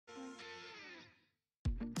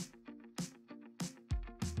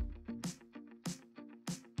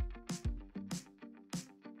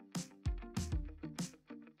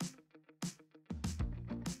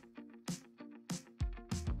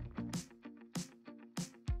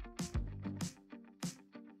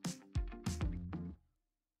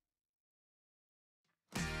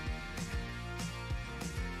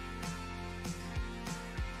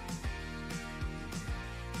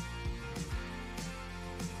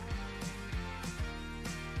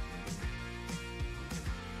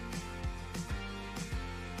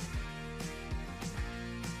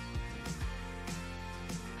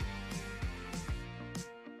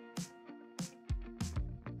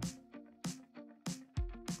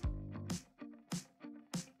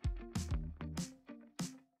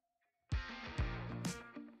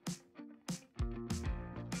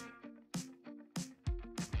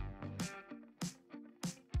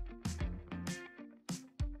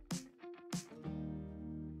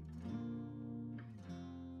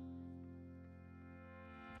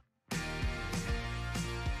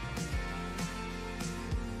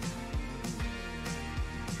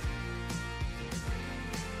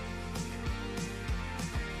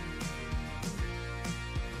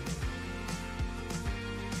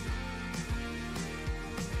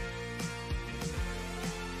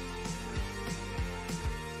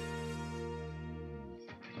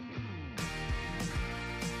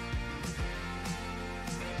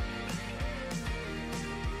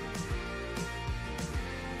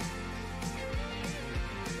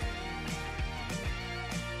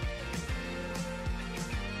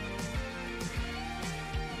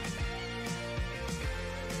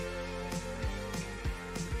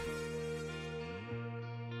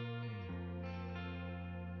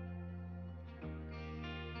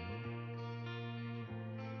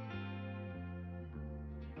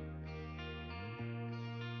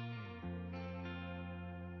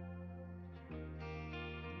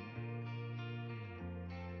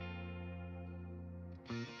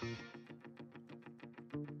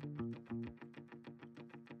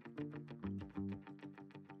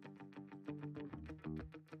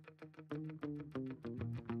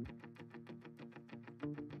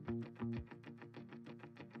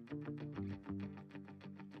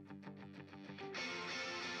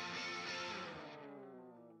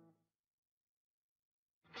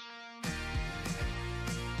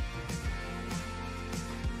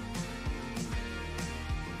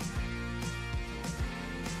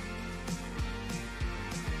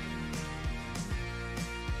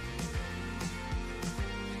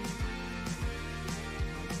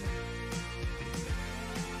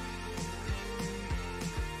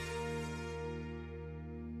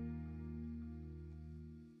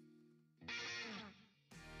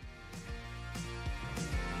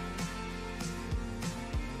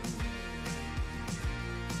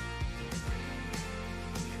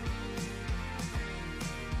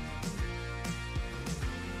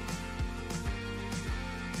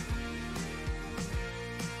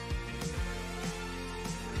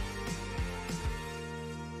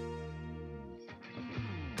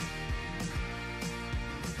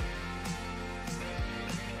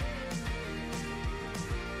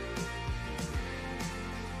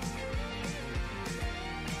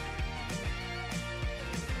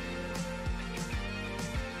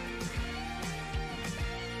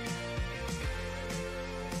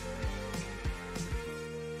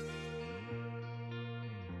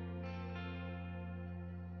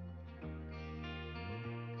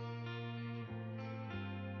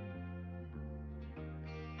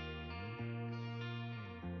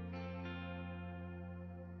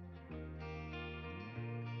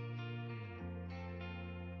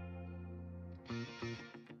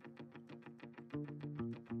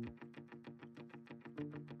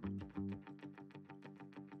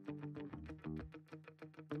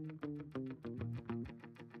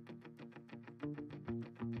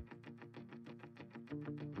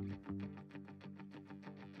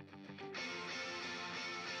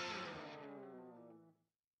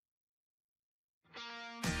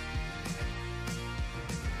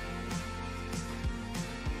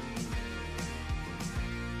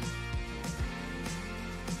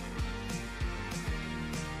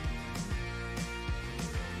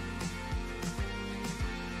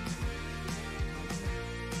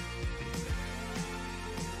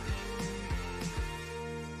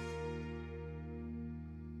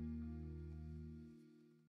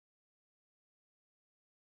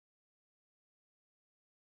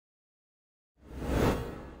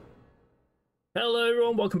Hello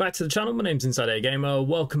everyone, welcome back to the channel. My name's InsideAgameR.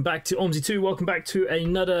 Welcome back to OMSI2. Welcome back to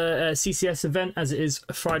another CCS event as it is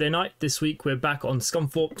Friday night. This week we're back on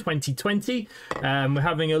Scunthorpe 2020. We're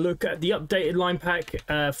having a look at the updated line pack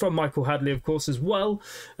from Michael Hadley, of course, as well.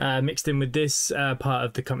 Mixed in with this part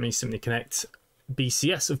of the company Simply Connect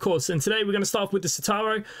BCS, of course. And today we're going to start off with the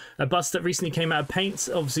Citaro, a bus that recently came out of paint.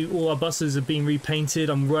 Obviously all our buses have been repainted.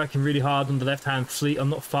 I'm working really hard on the left-hand fleet. I'm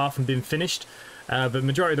not far from being finished. But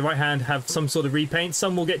majority of the right hand have some sort of repaint.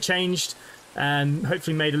 Some will get changed and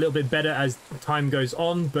hopefully made a little bit better as time goes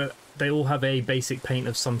on, but they all have a basic paint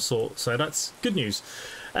of some sort, so that's good news.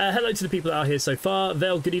 Hello to the people that are here so far.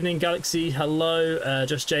 Vale, good evening. Galaxy, hello.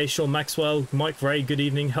 Just Jay, Sean Maxwell, Mike Ray, good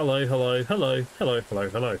evening. Hello, hello, hello, hello, hello,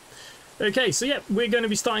 hello. Okay, so yeah, we're going to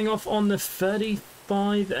be starting off on the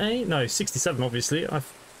 35A. No, 67, obviously. I can't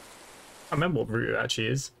remember what route it actually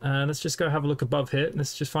is. Let's just go have a look above here.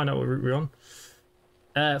 Let's just find out what route we're on.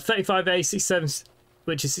 35A, 67,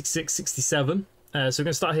 which is 66, 67. So we're going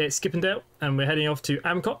to start here at Skippendale, and we're heading off to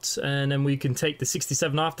Amcott, and then we can take the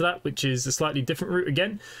 67 after that, which is a slightly different route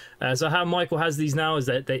again. So how Michael has these now is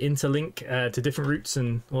that they interlink to different routes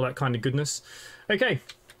and all that kind of goodness. Okay.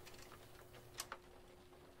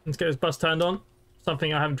 Let's get this bus turned on.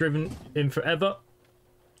 Something I haven't driven in forever.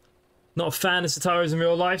 Not a fan of Citaros in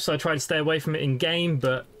real life, so I try to stay away from it in game,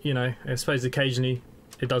 but, you know, I suppose occasionally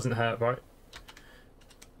it doesn't hurt, right?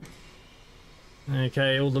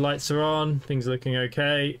 Okay, all the lights are on. Things are looking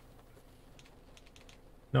okay.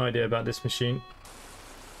 No idea about this machine.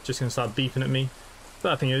 Just going to start beeping at me.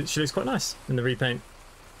 But I think she looks quite nice in the repaint.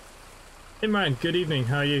 Imran, good evening.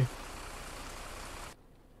 How are you?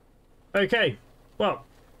 Okay, well,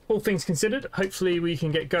 all things considered, hopefully we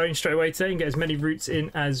can get going straight away today and get as many routes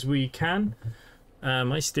in as we can.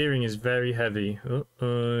 My steering is very heavy.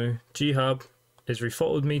 Uh-oh. G-Hub has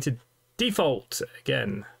refaulted me to default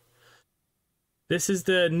again. This is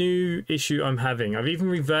the new issue I'm having. I've even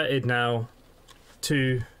reverted now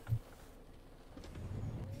to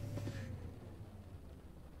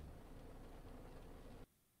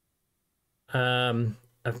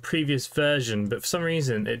a previous version, but for some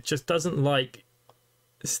reason it just doesn't like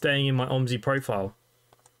staying in my OMSI profile.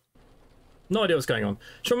 No idea what's going on.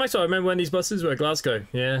 Sean Maxwell, I remember when these buses were at Glasgow.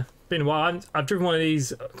 Yeah, been a while. I've driven one of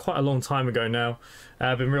these quite a long time ago now,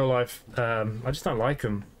 but in real life I just don't like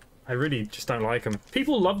them. I really just don't like them.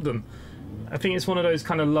 People love them. I think it's one of those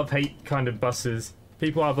kind of love-hate kind of buses.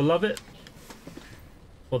 People either love it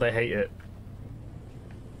or they hate it.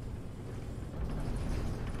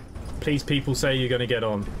 Please, people, say you're going to get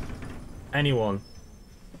on. Anyone.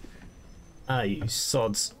 Ah, you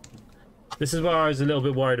sods. This is where I was a little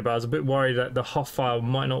bit worried about. I was a bit worried that the HOF file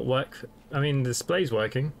might not work. I mean, the display's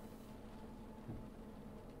working.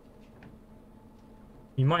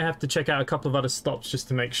 You might have to check out a couple of other stops just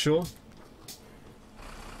to make sure.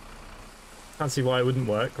 Can't see why it wouldn't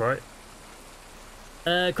work, right?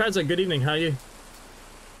 Crowdzer, good evening, how are you?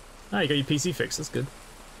 Ah, you got your PC fixed, that's good.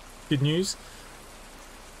 Good news.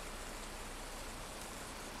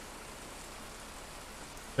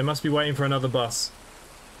 They must be waiting for another bus.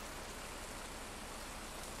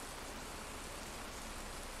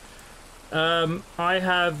 I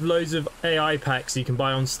have loads of AI packs you can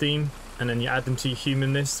buy on Steam, and then you add them to your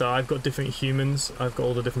human list. So I've got different humans. I've got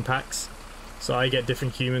all the different packs, so I get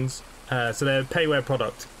different humans. So they're a payware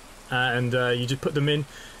product, and you just put them in.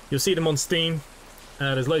 You'll see them on Steam.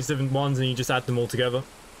 There's loads of different ones, and you just add them all together.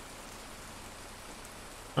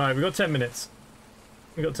 All right, we've got 10 minutes.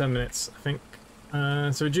 We've got 10 minutes, I think.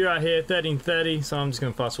 So we're due out here 13:30. So I'm just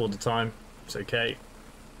going to fast forward the time. It's okay.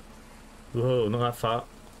 Whoa, not that far.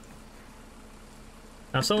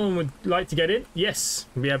 Now, someone would like to get in? Yes,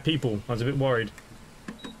 we have people. I was a bit worried.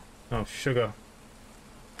 Oh, sugar.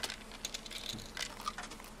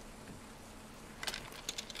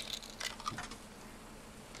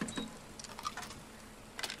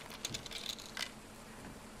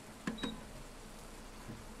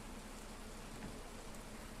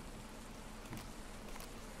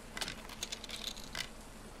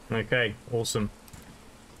 Okay, awesome.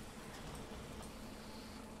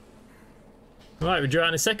 Right, we're due out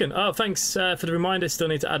in a second. Oh, thanks for the reminder. Still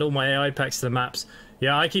need to add all my AI packs to the maps.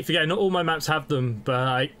 Yeah, I keep forgetting. Not all my maps have them,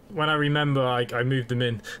 but when I remember, I moved them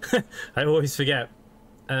in. I always forget.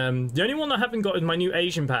 The only one I haven't got is my new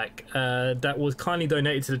Asian pack that was kindly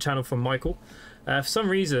donated to the channel from Michael. For some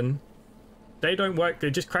reason, they don't work. It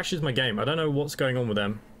just crashes my game. I don't know what's going on with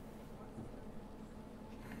them.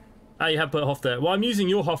 Ah, you have put a HOF there. Well, I'm using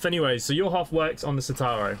your HOF anyway, so your HOF works on the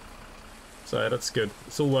Citaro. So that's good.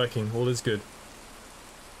 It's all working. All is good.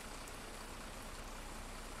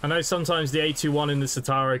 I know sometimes the A21 in the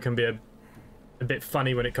Citaro can be a bit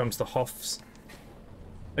funny when it comes to HOFs.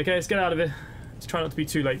 Okay, let's get out of here. Let's try not to be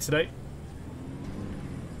too late today.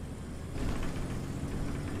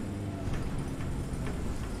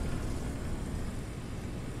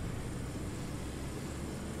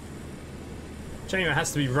 Shame it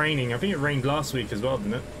has to be raining. I think it rained last week as well,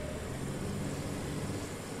 didn't it?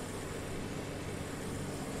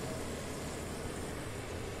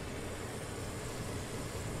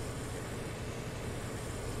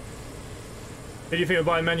 What do you think of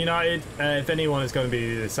buying Man United? If anyone, is going to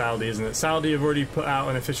be Saudi, isn't it? Saudi have already put out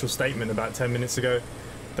an official statement about 10 minutes ago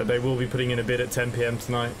that they will be putting in a bid at 10 PM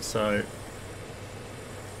tonight, so...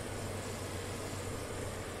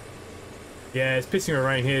 Yeah, it's pissing with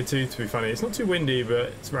rain here too, to be funny. It's not too windy, but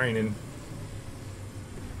it's raining.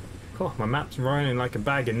 God, my map's running like a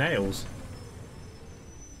bag of nails.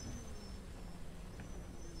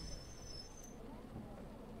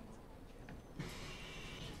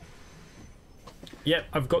 Yep,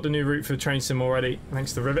 I've got the new route for the train sim already,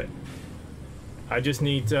 thanks to Rivet. I just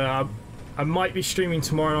need... I might be streaming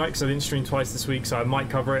tomorrow night, because I didn't stream twice this week, so I might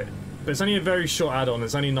cover it. But it's only a very short add-on,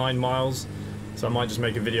 it's only 9 miles, so I might just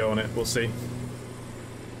make a video on it, we'll see.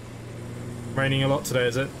 Raining a lot today,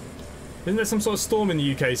 is it? Isn't there some sort of storm in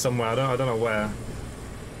the UK somewhere? I don't know where.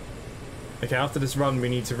 Okay, after this run we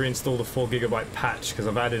need to reinstall the 4GB patch, because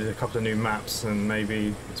I've added a couple of new maps, and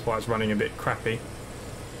maybe that's why it's running a bit crappy.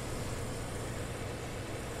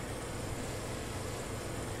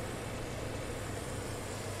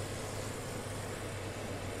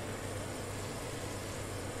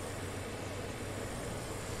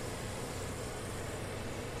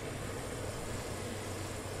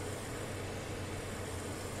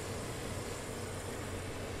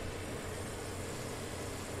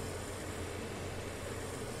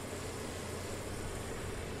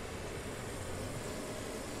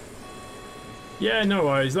 Yeah, no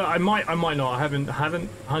worries. I might not. I haven't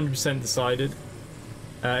 100% decided.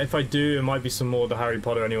 If I do, it might be some more of the Harry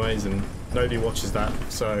Potter anyways, and nobody watches that,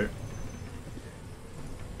 so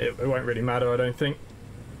it won't really matter, I don't think.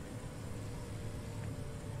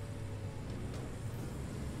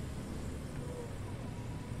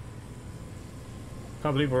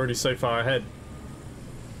 Can't believe we're already so far ahead.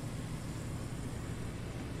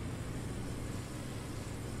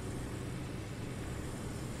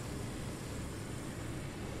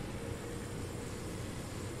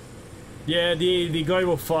 Yeah, the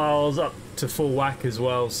global file's up to full whack as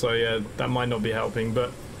well, so yeah, that might not be helping,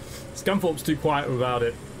 but Scunthorpe's too quiet without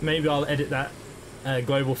it. Maybe I'll edit that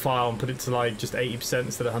global file and put it to like just 80%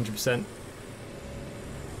 instead of 100%.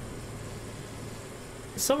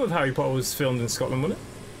 Some of Harry Potter was filmed in Scotland, wasn't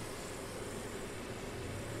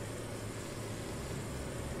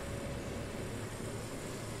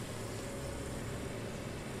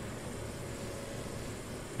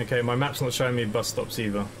it? Okay, my map's not showing me bus stops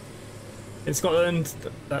either. In Scotland,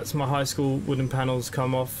 that's my high school. Wooden panels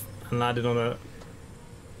come off and landed on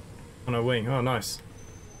a wing. Oh, nice.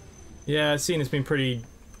 Yeah, I've seen it's been pretty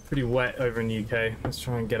wet over in the UK. Let's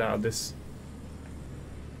try and get out of this.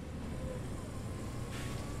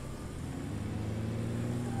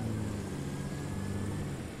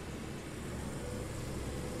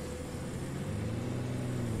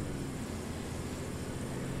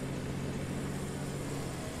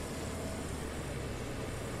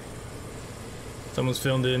 Someone's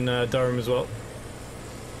filmed in Durham as well.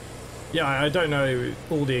 Yeah, I don't know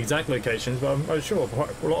all the exact locations, but I'm sure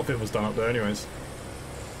a lot of it was done up there anyways.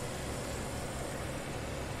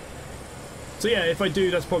 So yeah, if I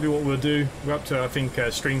do, that's probably what we'll do. We're up to, I think,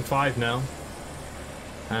 stream 5 now.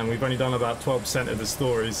 And we've only done about 12% of the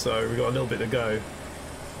stories, so we've got a little bit to go.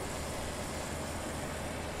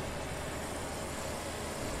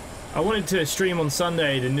 I wanted to stream on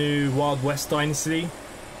Sunday the new Wild West Dynasty.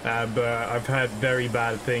 But I've heard very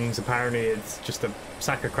bad things. Apparently it's just a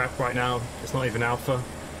sack of crap right now. It's not even alpha,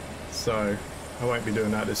 so I won't be doing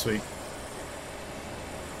that this week.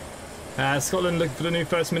 Scotland looking for the new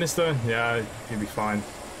First Minister? Yeah, you'll be fine.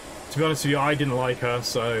 To be honest with you, I didn't like her,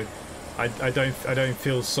 so I don't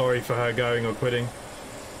feel sorry for her going or quitting.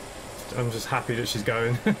 I'm just happy that she's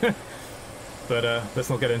going. But let's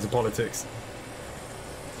not get into politics.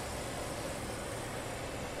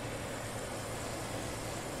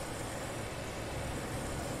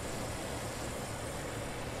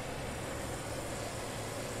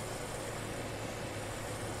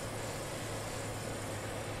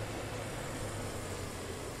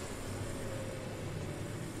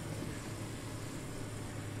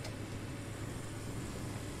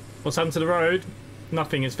 What's happened to the road?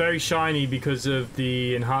 Nothing. It's very shiny because of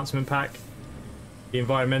the enhancement pack, the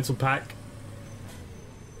environmental pack.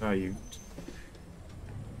 Oh, you.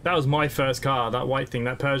 That was my first car, that white thing,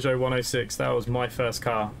 that Peugeot 106, that was my first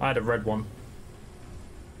car. I had a red one.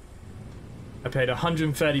 I paid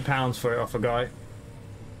 £130 for it off a guy.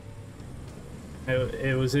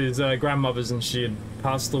 It was his grandmother's and she had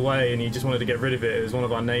passed away and he just wanted to get rid of it. It was one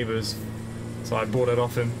of our neighbours, so I bought it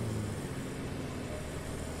off him.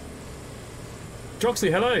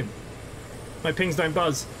 Droxley, hello! My pings don't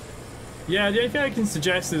buzz. Yeah, the only thing I can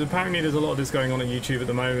suggest is apparently there's a lot of this going on YouTube at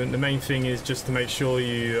the moment. The main thing is just to make sure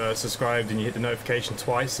you subscribed and you hit the notification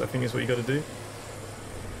twice. I think is what you got to do.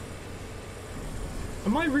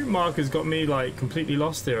 And my route marker's got me like completely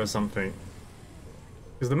lost here or something.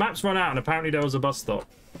 Because the map's run out and apparently there was a bus stop.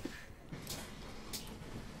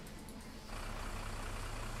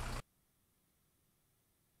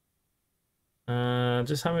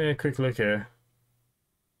 Just having a quick look here.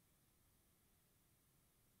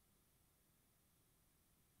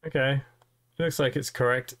 Okay, looks like it's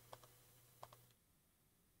correct.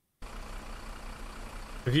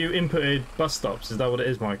 Have you inputted bus stops? Is that what it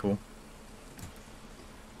is, Michael?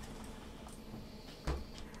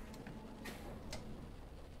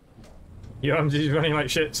 Your OMSI's running like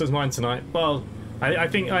shit, says mine tonight. Well, I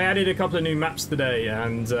think I added a couple of new maps today,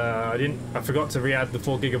 and I forgot to re-add the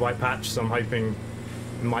 4GB patch, so I'm hoping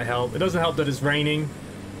it might help. It doesn't help that it's raining.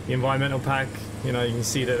 The environmental pack, you know, you can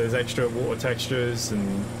see that there's extra water textures,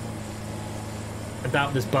 and I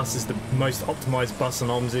doubt this bus is the most optimized bus on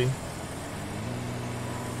OMSI.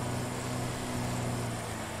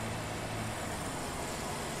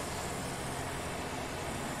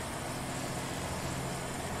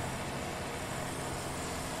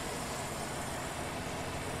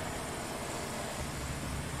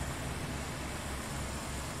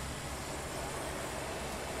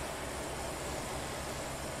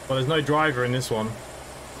 Well, there's no driver in this one.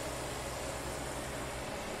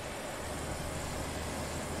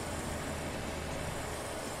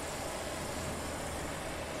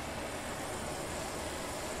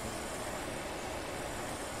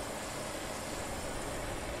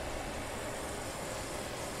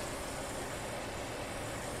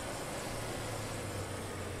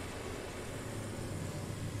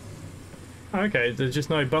 Okay, there's just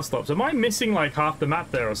no bus stops. Am I missing like half the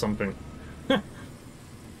map there or something?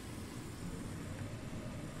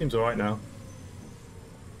 Seems alright now.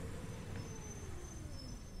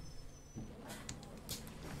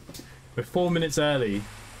 We're 4 minutes early.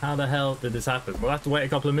 How the hell did this happen? We'll have to wait a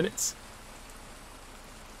couple of minutes.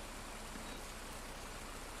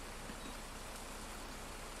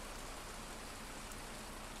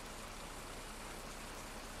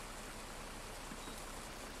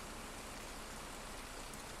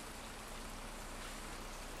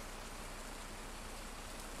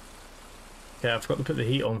 Yeah, I forgot to put the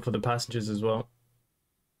heat on for the passengers as well.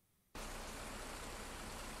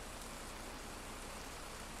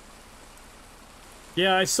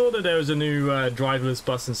 Yeah, I saw that there was a new driverless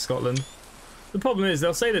bus in Scotland. The problem is,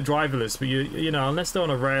 they'll say they're driverless, but you know, unless they're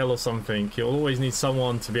on a rail or something, you'll always need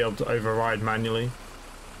someone to be able to override manually.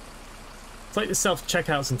 It's like the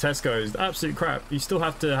self-checkouts in Tesco's. Absolute crap. You still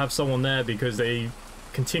have to have someone there because they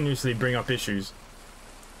continuously bring up issues.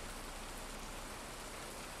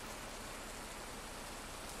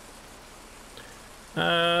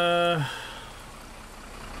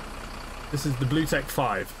 This is the BlueTech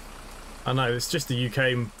 5. I know, it's just the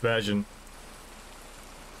UK version.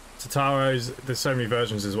 Tataro's, there's so many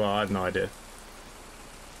versions as well, I had no idea.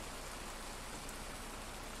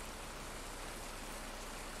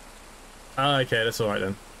 Ah, okay, that's alright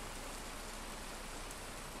then.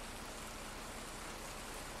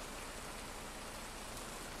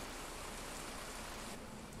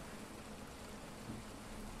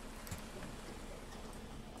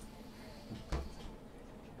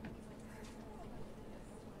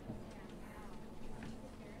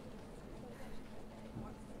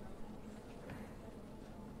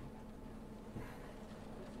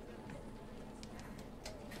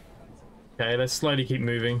 Okay, let's slowly keep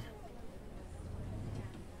moving.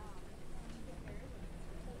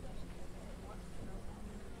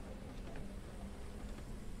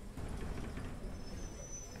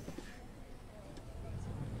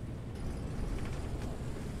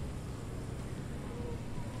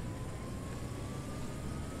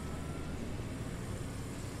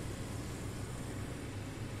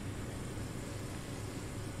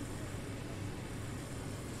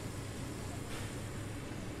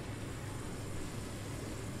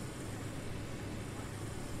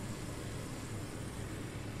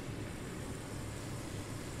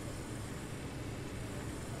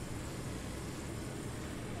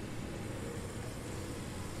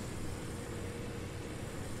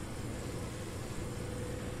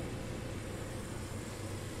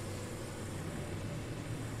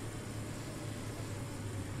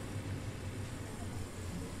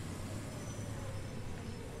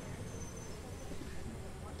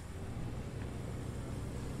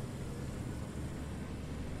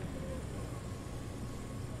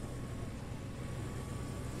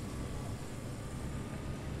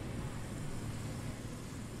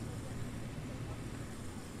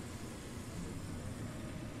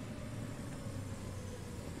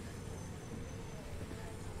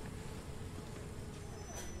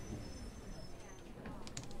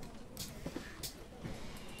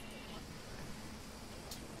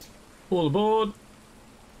 All aboard.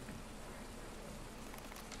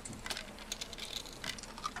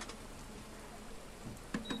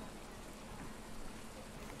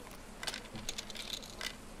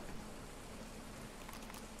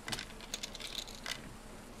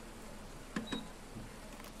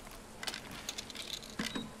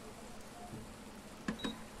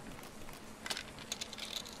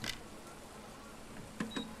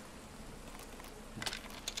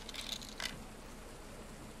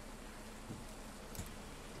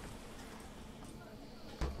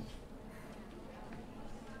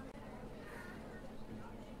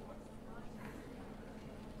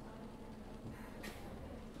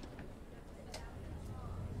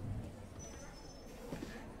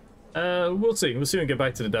 We'll see. We'll see when we get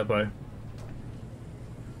back to the depot.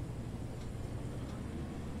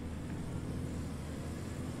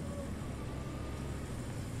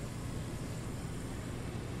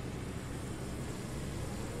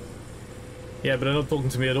 Yeah, but they're not talking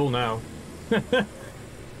to me at all now. I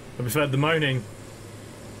preferred the moaning.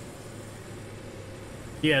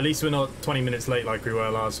 Yeah, at least we're not 20 minutes late like we were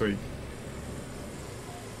last week.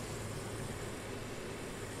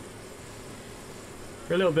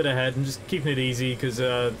 We're a little bit ahead and just keeping it easy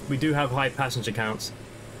because we do have high passenger counts.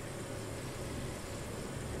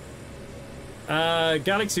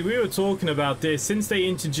 Galaxy, we were talking about this. Since they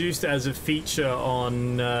introduced it as a feature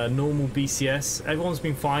on normal BCS, everyone's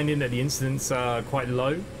been finding that the incidents are quite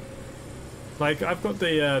low. Like, I've got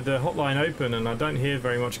the hotline open and I don't hear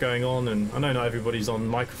very much going on, and I know not everybody's on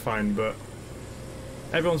microphone, but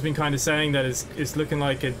everyone's been kind of saying that it's looking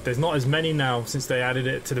like there's not as many now since they added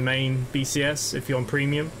it to the main BCS if you're on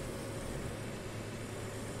premium.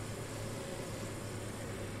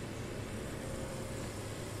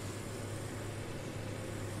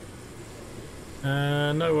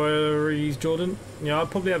 No worries, Jordan. Yeah, I'll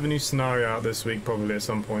probably have a new scenario out this week, probably at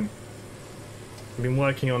some point. I've been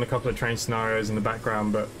working on a couple of train scenarios in the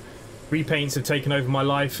background, but repaints have taken over my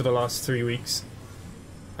life for the last 3 weeks.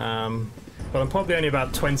 But I'm probably only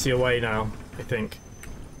about 20 away now, I think.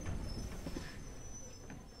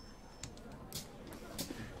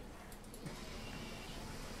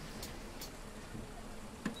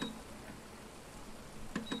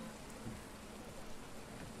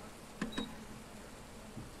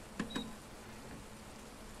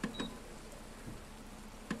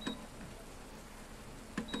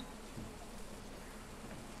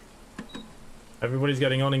 Everybody's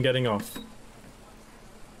getting on and getting off.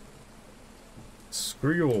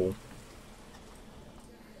 Screw you all.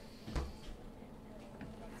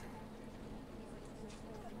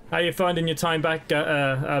 How you finding your time back,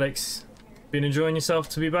 Alex? Been enjoying yourself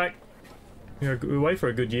to be back? You're away for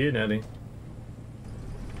a good year nearly.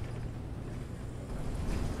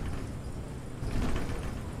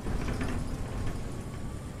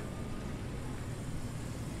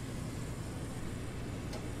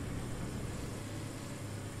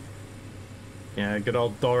 Yeah, good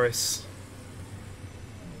old Doris.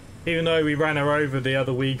 Even though we ran her over the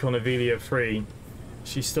other week on EVGA 3,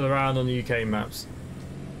 she's still around on the UK maps.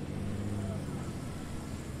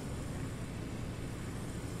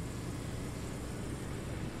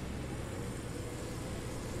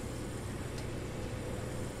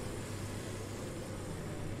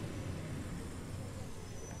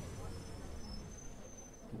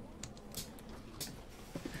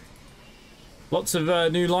 Lots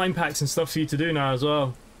of new line packs and stuff for you to do now as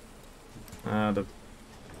well.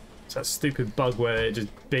 It's that stupid bug where it just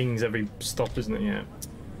bings every stop, isn't it? Yeah.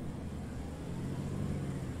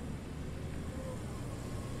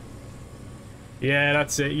 Yeah,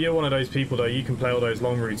 that's it. You're one of those people though. You can play all those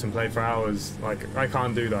long routes and play for hours. Like, I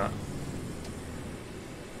can't do that.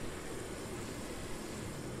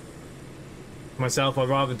 Myself, I'd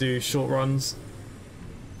rather do short runs.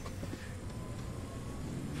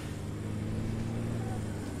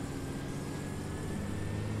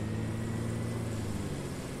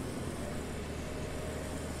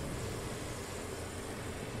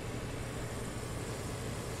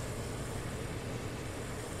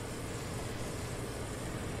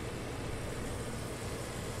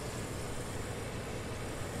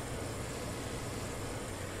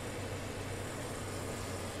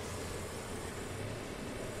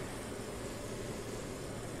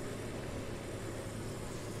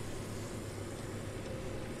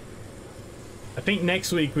 I think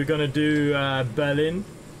next week we're going to do Berlin,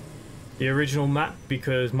 the original map,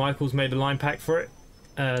 because Michael's made a line pack for it.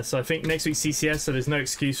 So I think next week CCS, so there's no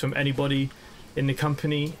excuse from anybody in the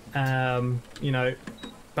company, you know,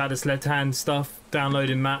 about this left-hand stuff,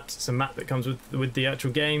 downloading maps. It's a map that comes with the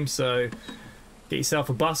actual game, so get yourself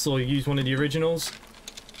a bus or use one of the originals.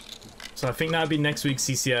 So I think that'll be next week's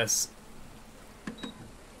CCS.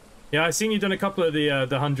 Yeah, I've seen you done a couple of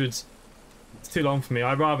the hundreds. It's too long for me.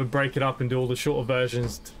 I'd rather break it up and do all the shorter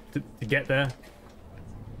versions to get there.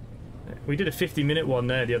 We did a 50-minute one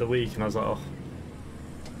there the other week, and I was like, oh.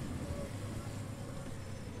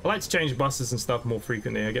 I like to change buses and stuff more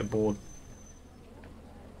frequently. I get bored.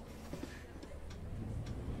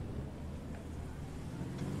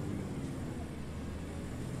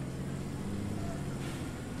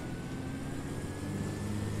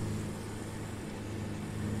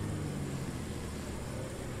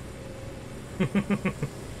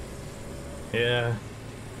 Yeah.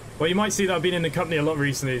 Well, you might see that I've been in the company a lot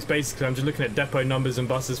recently. It's basically I'm just looking at depot numbers and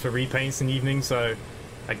buses for repaints in the evening. So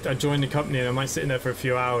I joined the company and I might sit in there for a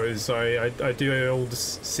few hours. So I do all to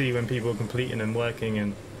see when people are completing and working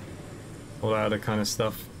and all that other kind of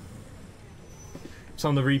stuff.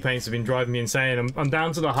 Some of the repaints have been driving me insane. I'm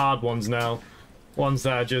down to the hard ones now. Ones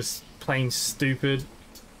that are just plain stupid,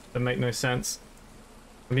 that make no sense.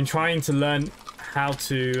 I've been trying to learn how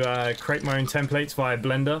to create my own templates via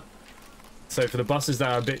Blender. So for the buses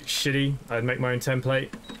that are a bit shitty, I'd make my own template.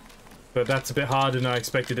 But that's a bit harder than I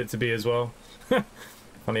expected it to be as well.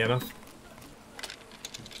 Funny enough.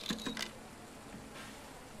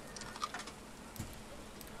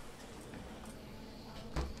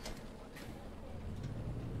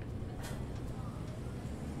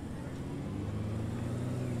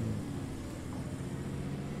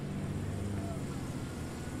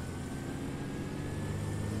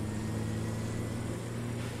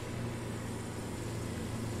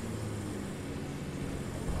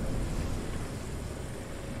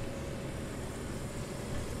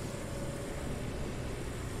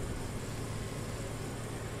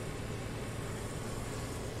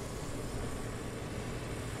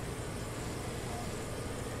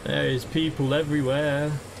 There's people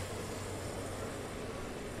everywhere.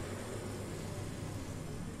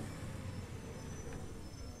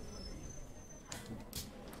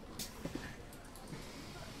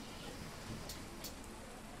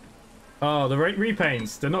 Oh, the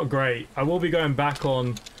repaints, they're not great. I will be going back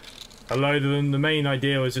on a load of them. The main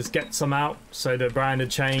idea was just get some out so the brand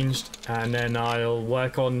had changed, and then I'll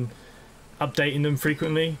work on updating them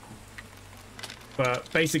frequently.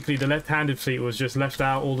 But basically the left-handed fleet was just left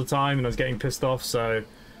out all the time and I was getting pissed off, so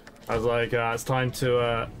I was like, it's time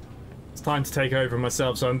to take over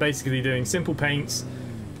myself. So I'm basically doing simple paints.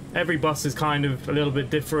 Every bus is kind of a little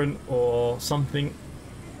bit different or something,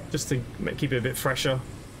 just to keep it a bit fresher.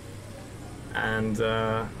 And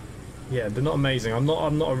yeah, they're not amazing. I'm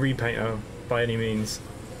not a repainter by any means.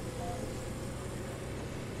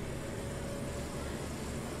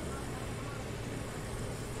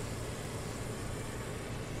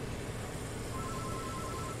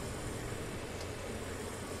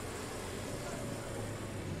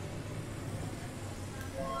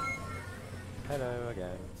 Hello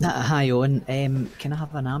again. Hi Owen, can I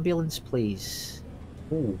have an ambulance please?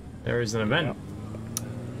 Ooh, there is an event.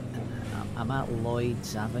 I'm at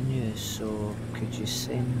Lloyd's Avenue, so could you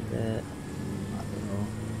send I don't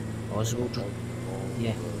know, Oswald?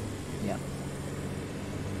 Yeah, yeah.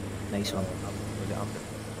 Nice one.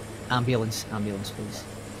 Ambulance, please.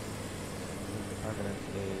 Ambulance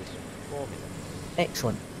is 4 minutes.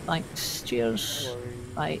 Excellent, thanks, cheers,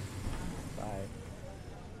 bye.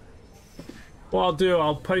 What I'll do,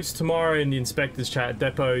 I'll post tomorrow in the inspectors chat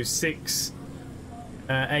depots 6,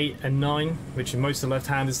 8 and 9, which is most of the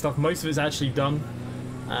left-handed stuff. Most of it's actually done.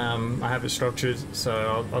 I have it structured,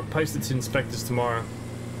 so I'll post it to inspectors tomorrow.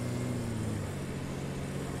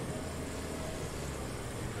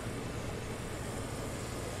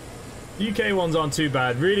 The UK ones aren't too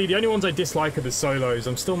bad. Really, the only ones I dislike are the solos.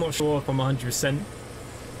 I'm still not sure if I'm 100%.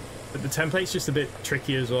 But the template's just a bit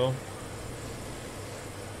tricky as well.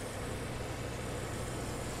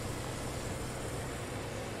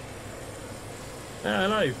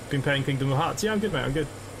 Hello, been playing Kingdom of Hearts. Yeah, I'm good, mate, I'm good.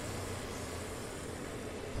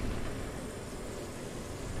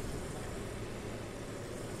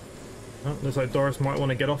 Oh, looks like Doris might want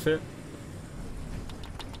to get off it.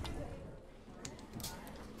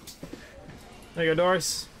 There you go,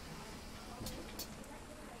 Doris.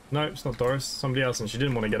 No, it's not Doris. Somebody else, and she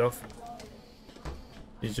didn't want to get off.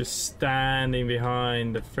 She's just standing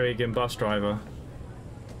behind the friggin' bus driver.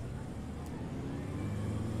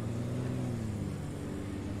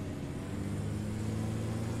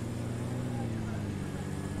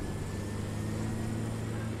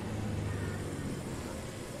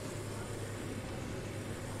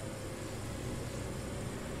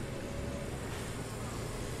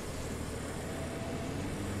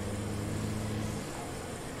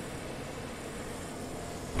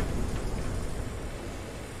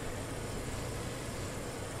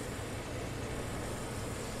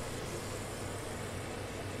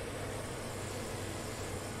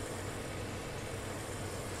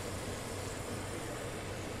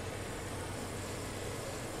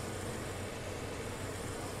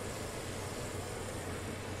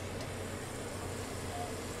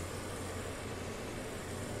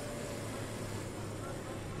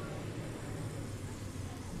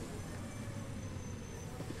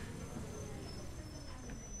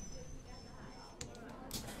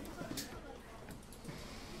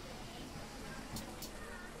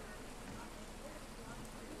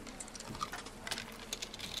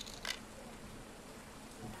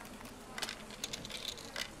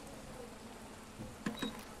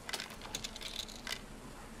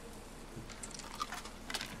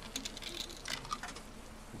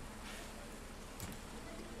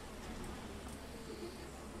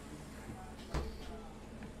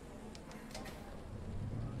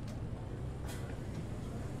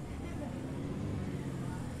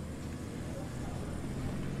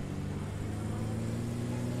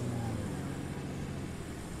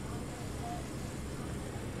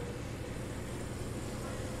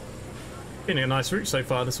 Been a nice route so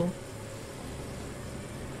far, this one.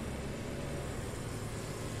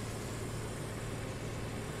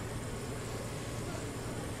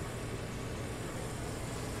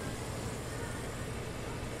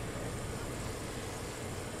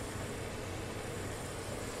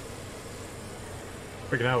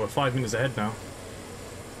 Freaking hell, we're 5 minutes ahead now.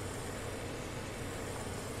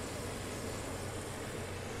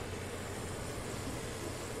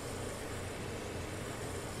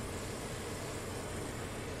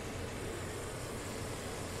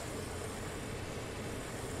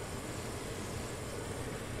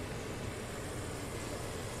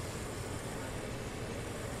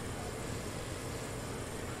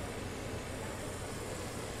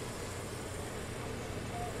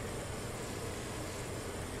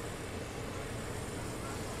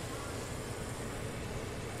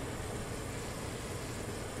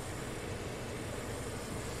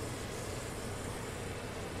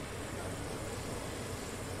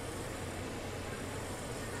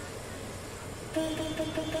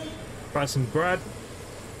 Bryce and Brad.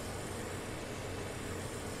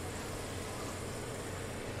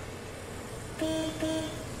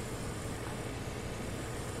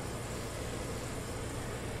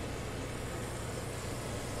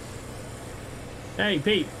 Hey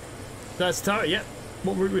Pete, that's the turret. Yep.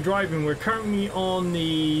 What route we're driving? We're currently on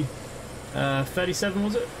the 37,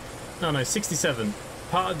 was it? No, 67.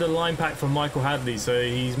 Part of the line pack from Michael Hadley. So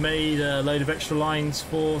he's made a load of extra lines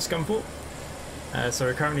for Scunthorpe. So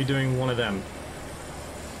we're currently doing one of them.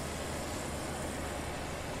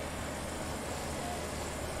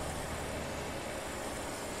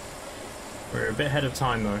 We're a bit ahead of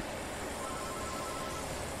time though.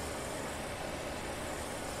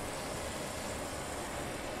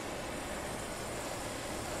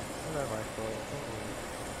 Hello, Michael.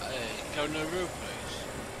 Go no room, please.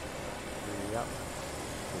 Yep.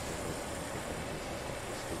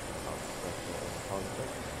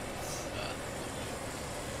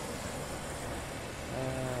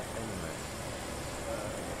 Anyway.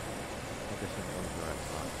 I guess I'm on the right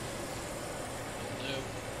side. No.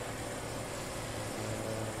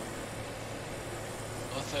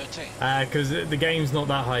 13. Because the game's not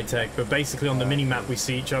that high tech, but basically on the mini map we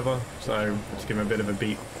see each other, so just give him a bit of a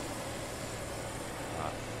beat.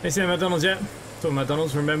 Hey, see McDonald's yet? Talking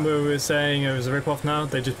McDonald's, remember we were saying it was a rip-off now?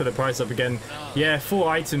 They just put the price up again. No. Yeah, 4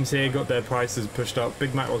 items here got their prices pushed up.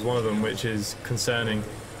 Big Mac was one of them, which is concerning.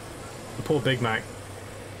 The poor Big Mac.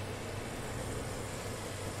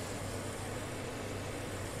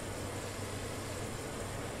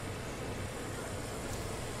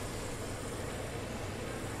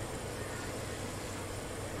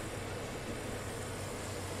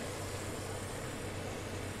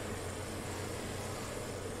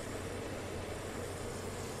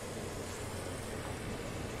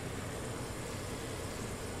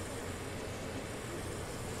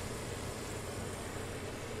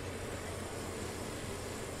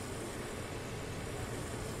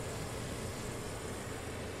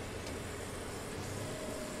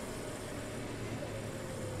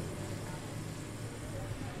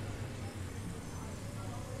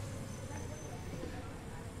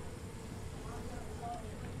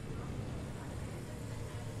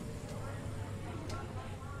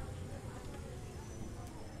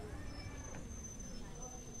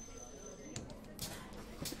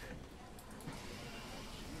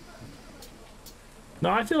 No,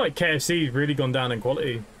 I feel like KFC's really gone down in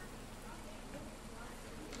quality.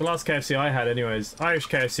 The last KFC I had anyways. Irish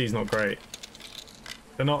KFC's not great.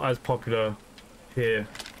 They're not as popular here.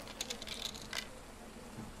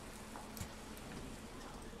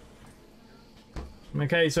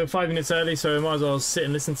 Okay, so 5 minutes early, so we might as well sit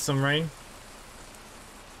and listen to some rain.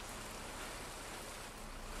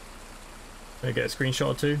 Let me get a screenshot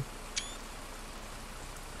or two.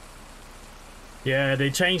 Yeah, they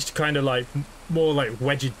changed kind of like more like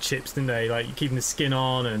wedged chips, didn't they? Like keeping the skin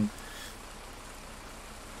on, and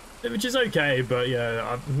which is okay, but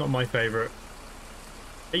yeah, not my favourite.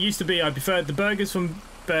 It used to be I preferred the burgers from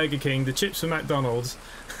Burger King, the chips from McDonald's.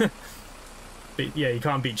 But yeah, you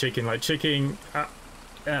can't beat chicken. Like chicken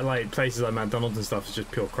at like places like McDonald's and stuff is just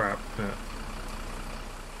pure crap. Yeah.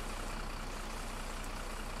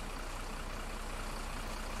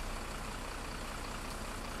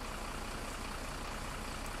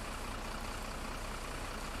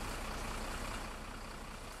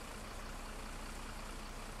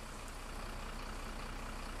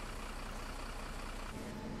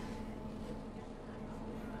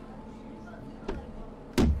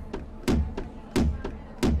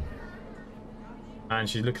 Man,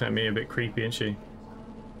 she's looking at me a bit creepy, isn't she?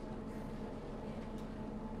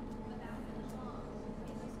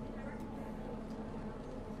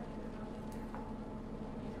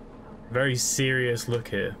 very serious look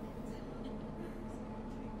here.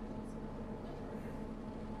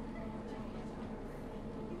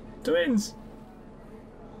 Twins!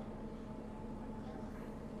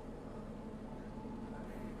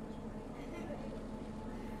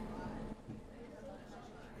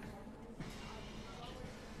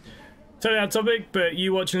 Totally out topic, but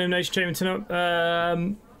you watch Elimination Chamber tonight?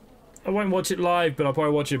 I won't watch it live, but I'll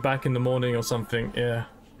probably watch it back in the morning or something, yeah.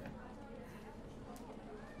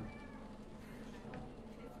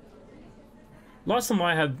 Last time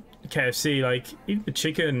I had KFC, like, even the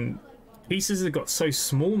chicken pieces have got so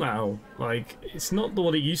small now. Like, it's not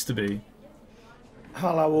what it used to be.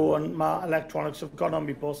 Hello, and my electronics have gone on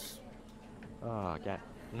my bus. Oh, yeah.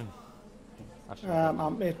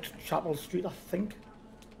 I'm at Chapel Street, I think.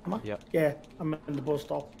 Am I? Yep. Yeah, I'm in the bus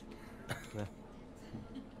stop. Yeah.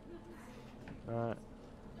 Alright.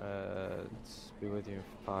 Let's be with you in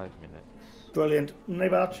 5 minutes. Brilliant.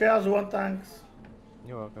 Neighbour, cheers, one, thanks.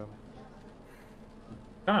 You're welcome.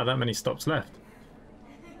 I don't have that many stops left.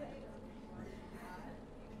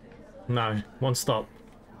 No, one stop.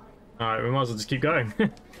 Alright, we might as well just keep going.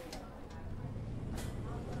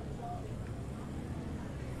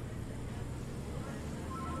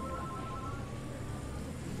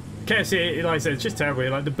 KFC, like I said, it's just terrible.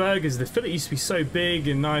 Like the burgers, the fillet used to be so big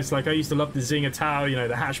and nice. Like I used to love the zinger tao, you know,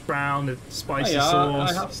 the hash brown, the spicy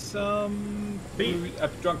sauce. I have some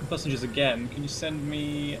drunken passengers again. Can you send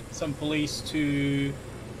me some police to...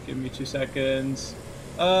 Give me 2 seconds.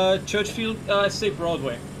 Churchfield, say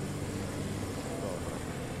Broadway.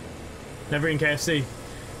 Never in KFC.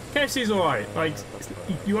 KFC's alright. Like,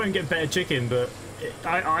 you won't get better chicken, but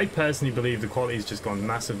I personally believe the quality's just gone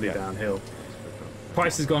massively downhill.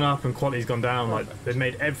 Price has gone up and quality's gone down. Like, they've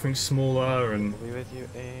made everything smaller and... I'll be with you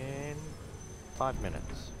in 5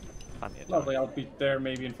 minutes. Lovely, I'll be there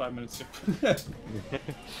maybe in 5 minutes.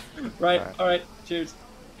 Right, alright, cheers.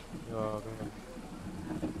 You're welcome.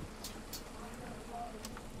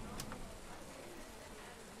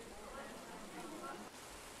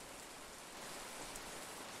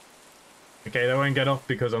 Okay, they won't get off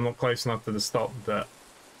because I'm not close enough to the stop, but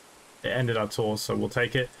it ended our tour, so we'll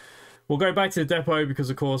take it. We'll go back to the depot because,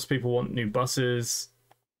 of course, people want new buses.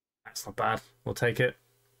 That's not bad. We'll take it.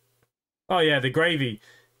 Oh, yeah, the gravy.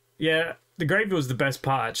 Yeah, the gravy was the best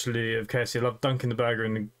part, actually, of KFC. I love dunking the burger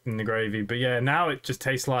in the gravy. But, yeah, now it just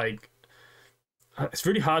tastes like... It's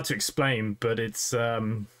really hard to explain, but it's... Yeah,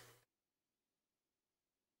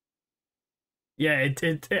 I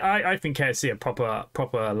think KFC are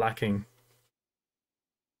proper lacking.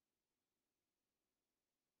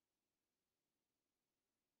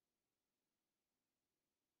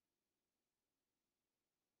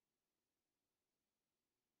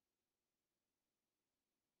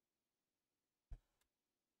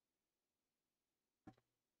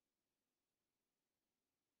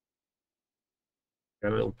 A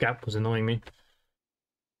little gap was annoying me.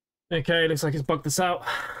 Okay, looks like it's bugged us out.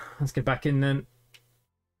 Let's get back in then.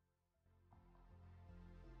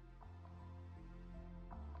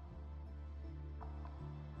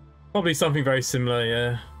 Probably something very similar,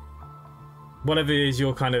 yeah. Whatever it is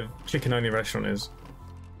your kind of chicken-only restaurant is.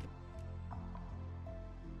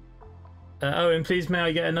 Owen, please, may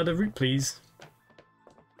I get another route, please?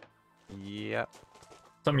 Yep.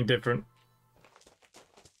 Something different.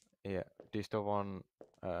 Yeah. Do you still want...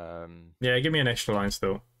 Yeah, give me an extra line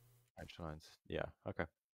still. Xtralines. Yeah, okay.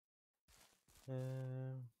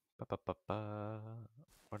 What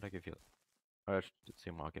did I give you? Oh, I should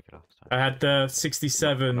see what I gave you last time. I had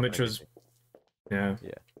 67, Not which gonna was... give Yeah.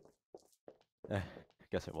 you.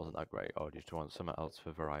 Guess it wasn't that great. Oh, did you want something else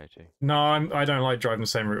for variety? No, I don't like driving the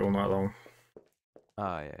same route all night long.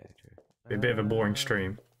 Ah, yeah, true. Be a bit of a boring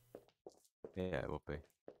stream. Yeah, it will be.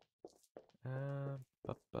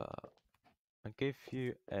 I'll give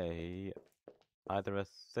you either a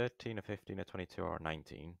 13, a 15, a 22, or a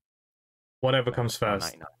 19. Whatever No, comes or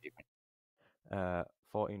first. 99 even.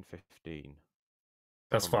 14, 15.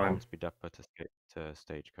 That's From fine. Omsi depot to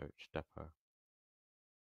Stagecoach depot.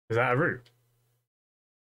 Is that a route?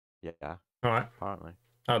 Yeah, Alright, apparently.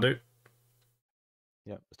 I'll do.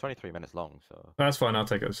 Yeah, it's 23 minutes long, so That's fine, I'll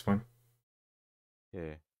take it, it's fine.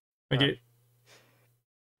 yeah. Thank you.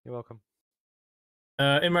 You're welcome.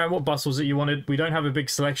 Imran, what bus was it you wanted? We don't have a big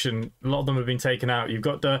selection. A lot of them have been taken out. You've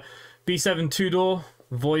got the B7 two-door,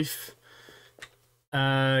 Voif.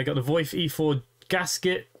 Got the Voif E4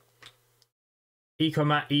 gasket,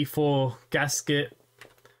 Ecomat E4 gasket,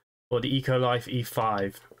 or the Ecolife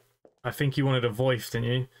E5. I think you wanted a Voif, didn't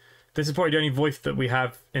you? This is probably the only Voif that we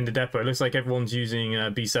have in the depot. It looks like everyone's using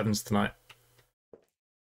B7s tonight.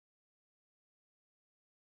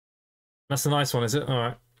 That's a nice one, is it? All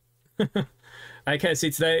right.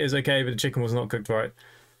 KFC today is okay, but the chicken was not cooked right.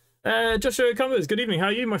 Joshua Cumbers, good evening. How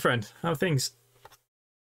are you, my friend? How are things?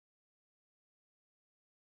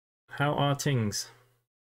 How are things?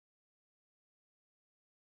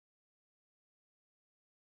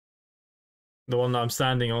 The one that I'm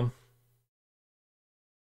standing on.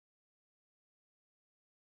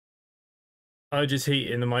 Oh, just heat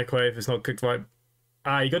in the microwave. It's not cooked right.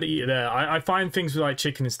 Ah, you got to eat it there. I find things with like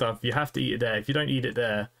chicken and stuff, you have to eat it there. If you don't eat it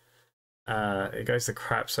there, it goes to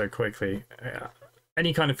crap so quickly.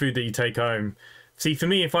 Any kind of food that you take home. See, for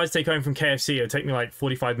me, if I take home from KFC, it would take me like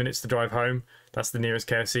 45 minutes to drive home. That's the nearest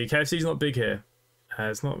KFC. KFC's not big here.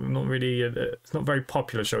 It's not really. It's not very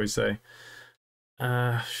popular, shall we say?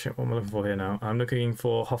 Shit. What am I looking for here now? I'm looking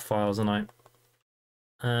for HOF files, aren't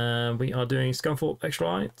I? We are doing Scunthorpe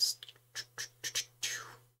Xtralines.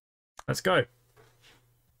 Let's go.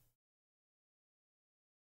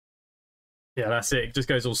 Yeah, that's it. It just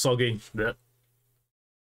goes all soggy. Blech.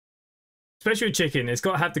 Especially with chicken, it's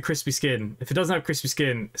got to have the crispy skin. If it doesn't have crispy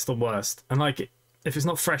skin, it's the worst. And like, if it's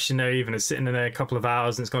not fresh in there even, it's sitting in there a couple of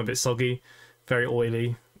hours and it's gone a bit soggy, very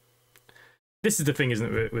oily. This is the thing,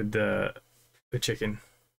 isn't it, with chicken?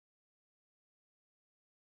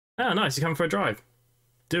 Oh, nice. You're coming for a drive.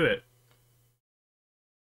 Do it.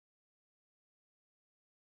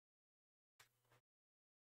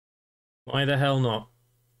 Why the hell not?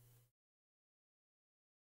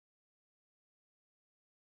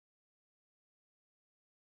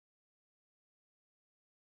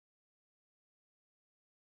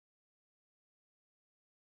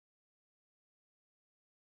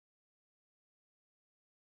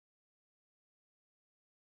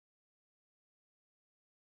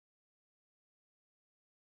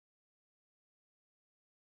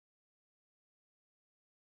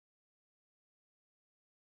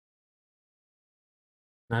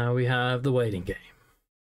 Now we have the waiting game.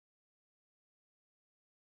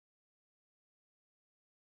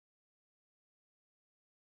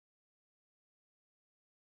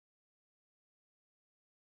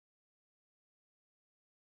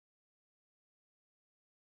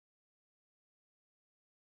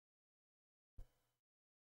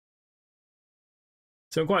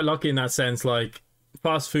 So I'm quite lucky in that sense, like,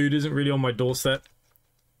 fast food isn't really on my doorstep.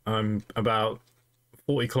 I'm about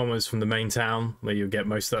 40 kilometers from the main town where you'll get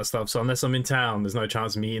most of that stuff. So unless I'm in town, there's no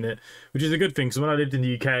chance of me eating it, which is a good thing. Because when I lived in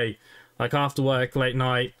the UK, like after work, late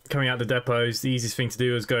night, coming out the depots, the easiest thing to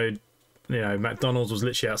do was go, you know, McDonald's was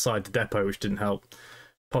literally outside the depot, which didn't help.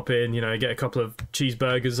 Pop in, you know, get a couple of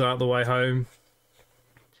cheeseburgers out the way home.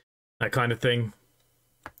 That kind of thing.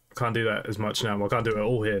 Can't do that as much now. Well, I can't do it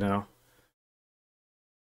all here now.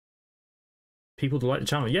 People to like the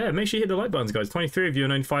channel. Yeah, make sure you hit the like buttons, guys. 23 of you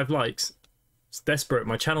and only 5 likes. It's desperate.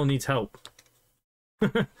 My channel needs help.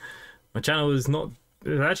 My channel is not...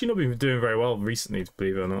 It's actually not been doing very well recently,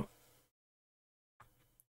 believe it or not.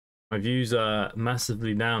 My views are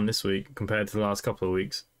massively down this week compared to the last couple of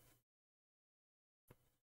weeks.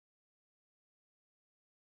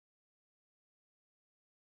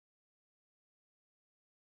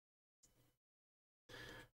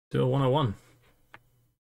 Do a 101.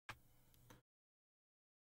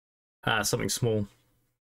 Ah, something small.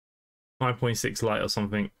 5.6 light or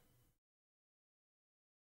something.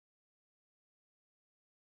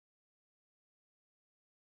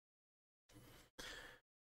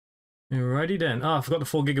 Alrighty then. Ah, I forgot the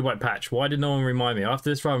 4GB patch. Why did no one remind me?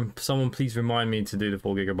 After this run, someone please remind me to do the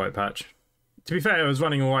 4GB patch. To be fair, it was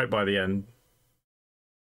running alright by the end.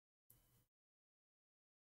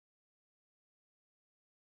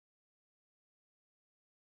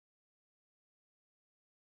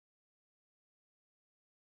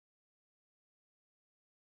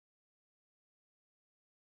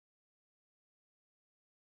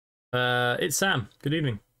 It's Sam. Good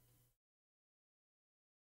evening.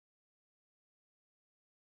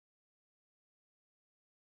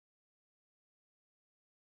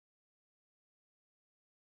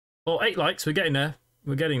 Oh, 8 likes. We're getting there.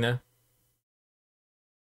 We're getting there.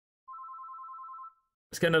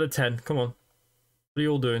 Let's get another 10. Come on. What are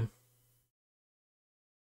you all doing?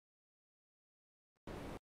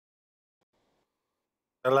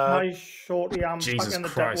 Hello. Hi, Shorty. I'm Jesus back in the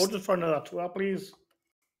Christ. depot just for another tour, please.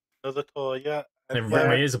 Another tour, yeah. They rip Anywhere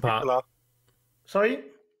my in ears apart. particular? Sorry?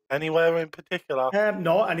 Anywhere in particular?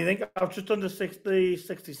 No, anything. I've just done the 60,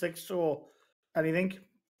 66, so anything.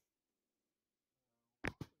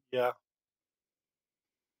 Yeah.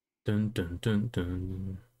 Dun dun dun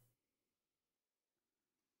dun.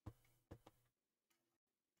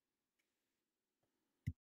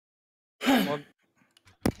 One,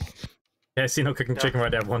 Yeah, see, not cooking chicken right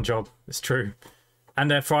there. One job. It's true. And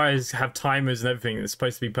their fryers have timers and everything. It's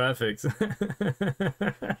supposed to be perfect.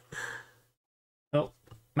 Oh,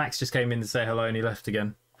 Max just came in to say hello and he left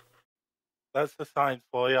again. That's the sign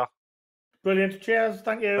for you. Brilliant. Cheers.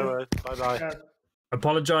 Thank you. All right, bye-bye. Cheers.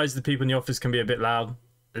 Apologise, the people in the office can be a bit loud.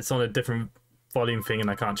 It's on a different volume thing and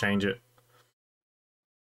I can't change it.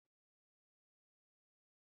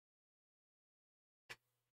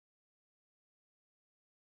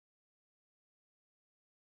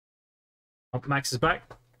 Oh, Max is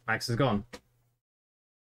back. Max is gone.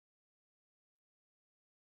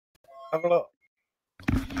 Have a look.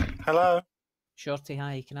 Hello? Shorty,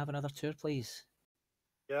 hi. Can I have another tour, please?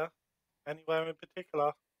 Yeah? Anywhere in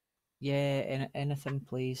particular? Yeah, anything,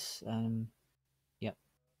 please. Yep.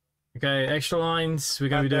 Okay, Xtralines. We're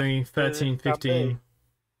going to be doing 13, 15,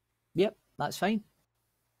 Yep, that's fine.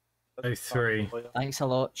 03. Thanks a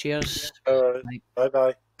lot. Cheers. Alright,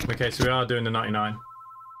 bye-bye. Okay, so we are doing the 99.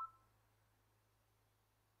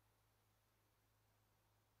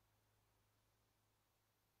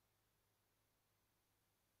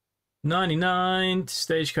 '99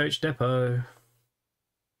 Stagecoach Depot.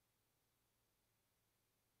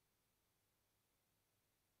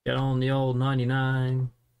 Get on the old 99.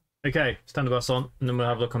 Okay, stand the bus on, and then we'll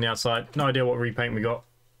have a look on the outside. No idea what repaint we got.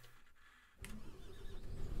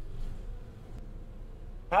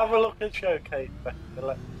 Have a look at Showcase, Becky.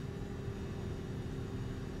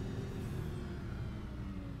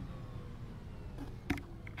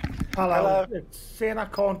 Hello. It's saying I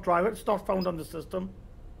can't drive it. It's not found on the system.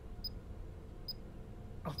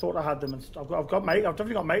 I thought I had them installed. I've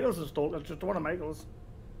definitely got Michael's installed. I just don't want to Michael's.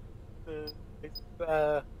 It's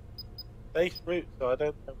base route, so I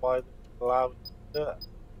don't know why they're allowed to do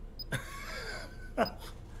it.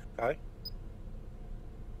 Okay.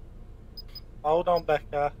 Hold on,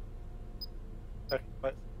 Becca.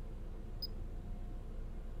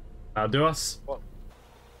 That'll do us. What?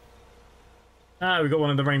 Ah, we got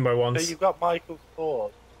one of the rainbow ones. So you've got Michael's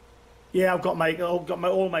Ford. Yeah, I've got Michael. I've got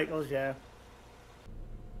all Michael's. Yeah.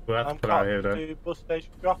 We'll have to I'm put out here, though. to bus station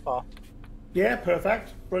drop off. Yeah,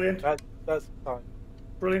 perfect. Brilliant. That's fine.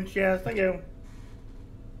 Brilliant. Cheers. Thank you.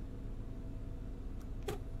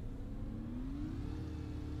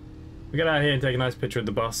 We get out here and take a nice picture of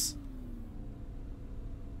the bus.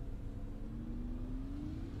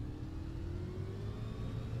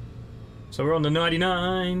 So we're on the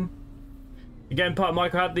 99. Again, part of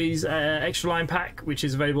Michael had these Xtraline pack, which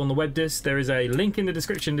is available on the web disc. There is a link in the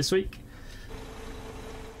description this week.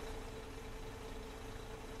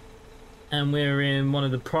 And we're in one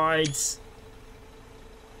of the prides.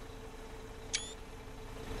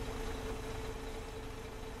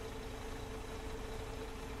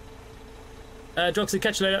 Droxy,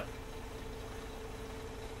 catch you later.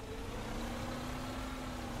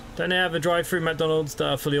 Don't they have a drive-through McDonald's that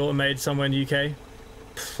are fully automated somewhere in the UK?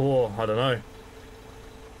 Oh, I don't know.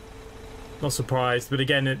 Not surprised, but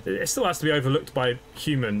again, it still has to be overlooked by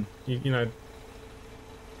human. You know.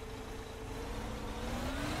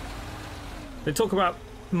 They talk about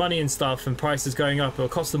money and stuff and prices going up. It'll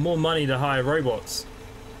cost them more money to hire robots.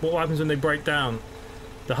 What happens when they break down?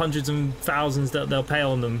 The hundreds and thousands that they'll pay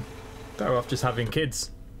on them. Better off just having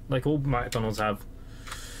kids, like all McDonald's have.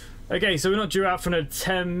 Okay, so we're not due out for another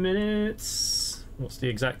 10 minutes. What's the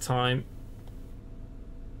exact time?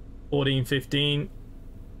 14:15.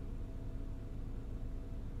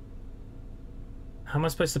 How am I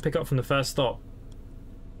supposed to pick up from the first stop?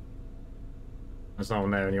 There's no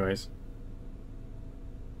one there anyways.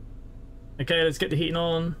 Okay, let's get the heating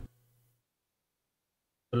on.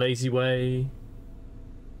 The lazy way.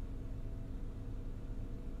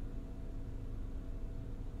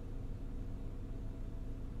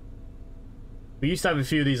 We used to have a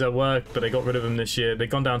few of these at work, but they got rid of them this year. They've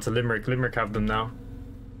gone down to Limerick. Limerick have them now.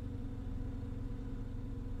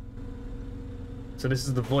 So this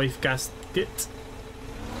is the Voith gasket.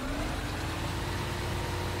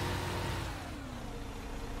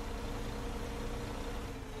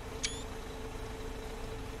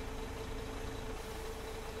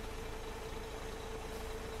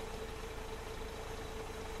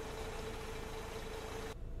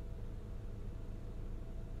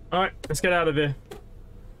 Alright, let's get out of here.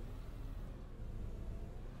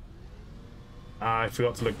 I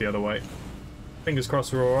forgot to look the other way. Fingers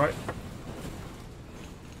crossed we're alright.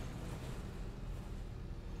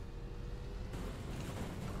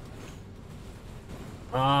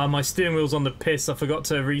 My steering wheel's on the piss. I forgot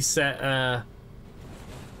to reset.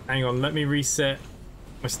 Hang on, let me reset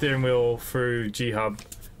my steering wheel through G-Hub.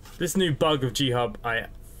 This new bug of G-Hub I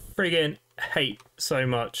friggin' hate so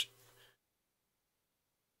much.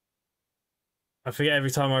 I forget every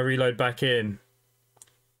time I reload back in.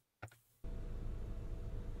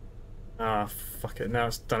 Ah, fuck it. Now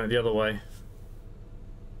it's done it the other way.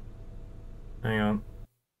 Hang on.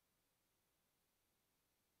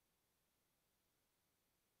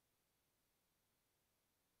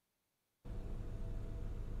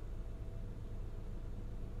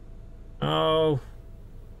 Oh.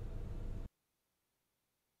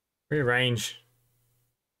 Rearrange.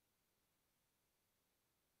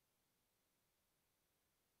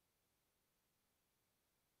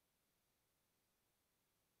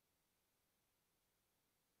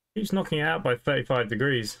 Keeps knocking it out by 35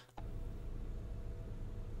 degrees.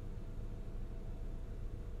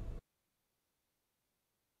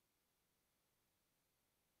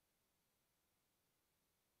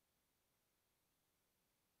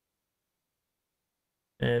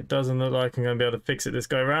 It doesn't look like I'm going to be able to fix it this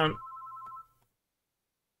go around.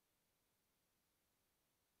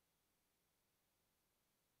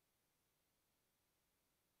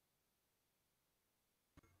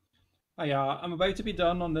 Oh, yeah, I'm about to be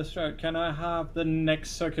done on this route. Can I have the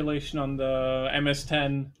next circulation on the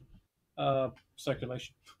MS10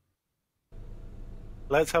 circulation?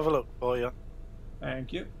 Let's have a look for you.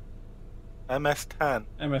 Thank you. MS10.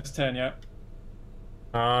 MS10, yeah.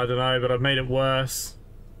 I don't know, but I've made it worse.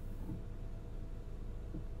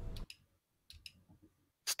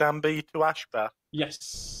 Stanby to Ashba.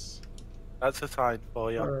 Yes. That's assigned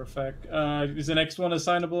for you. Perfect. Is the next one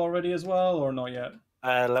assignable already as well, or not yet?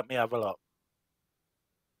 Let me have a look.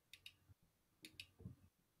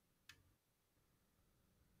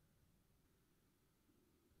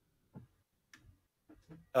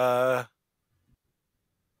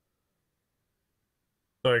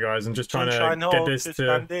 Sorry guys, I'm just trying Sunshine to Hall get this to to...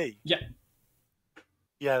 Standee. Yeah.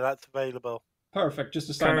 Yeah, that's available. Perfect. Just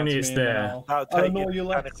assign that Currently to it's me. there. That'll I'll take know you you to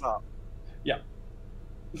left. 10 o'clock. Yeah.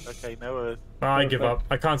 Okay, no worries. I give Perfect. up.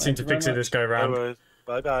 I can't seem Thank to you very fix it this much. go No around. worries.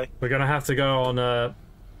 Bye-bye. We're going to have to go on a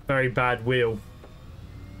very bad wheel.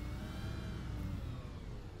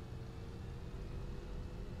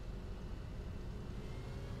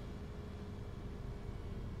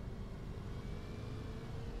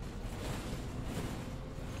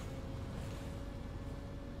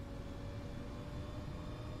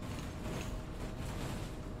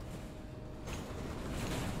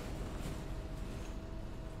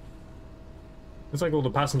 Looks like all the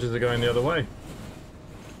passengers are going the other way.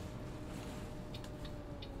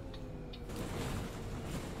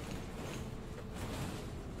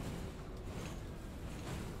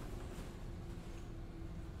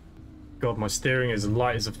 God, my steering is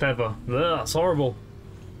light as a feather. Ugh, that's horrible.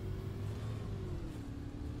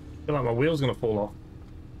 I feel like my wheel's gonna fall off.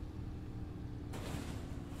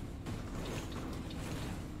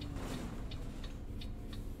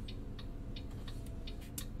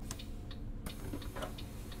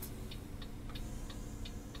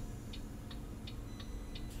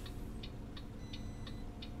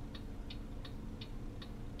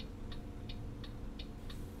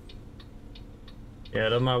 Yeah,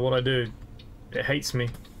 it doesn't matter what I do. It hates me.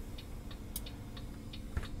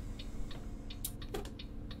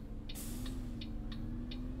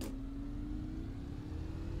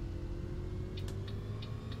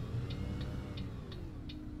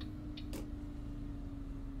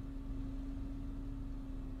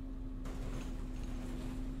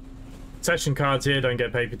 Session cards here don't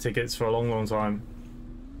get paper tickets for a long, long time.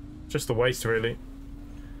 Just a waste, really.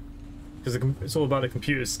 Because it's all about the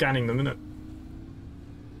computer scanning them, isn't it?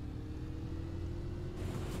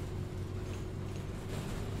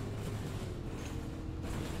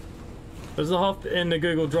 Does the hop in the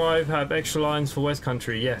Google Drive have Xtralines for West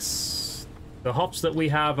Country? Yes. The hops that we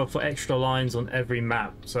have are for Xtralines on every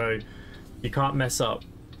map, so you can't mess up.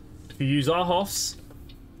 If you use our hops,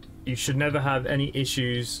 you should never have any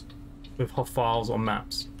issues with hop files on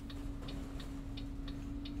maps.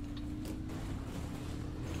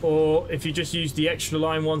 Or if you just use the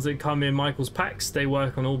Xtraline ones that come in Michael's packs, they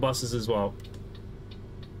work on all buses as well.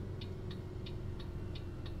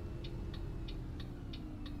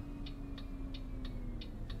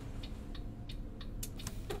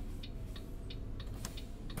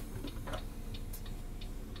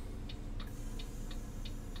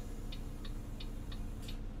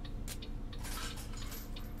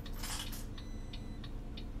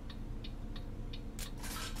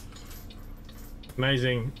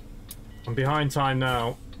 Amazing. I'm behind time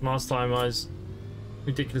now. Last time I was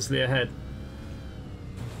ridiculously ahead.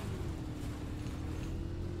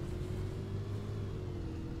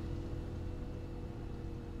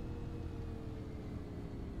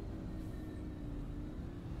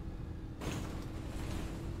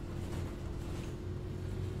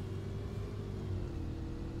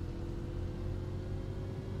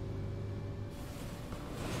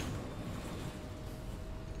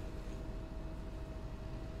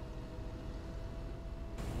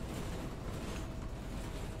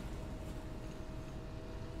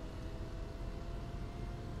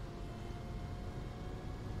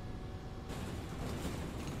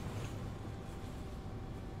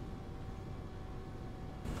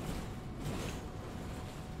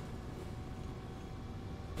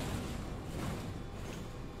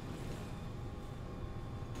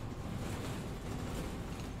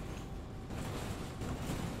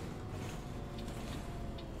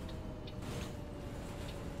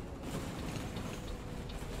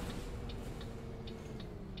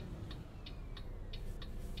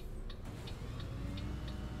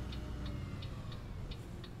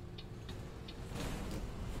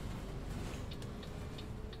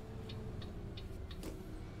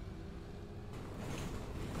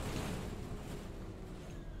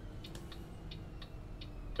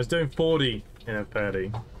 was doing 40 in a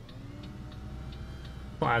 30.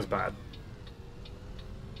 Not as bad.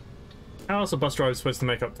 How else are bus drivers supposed to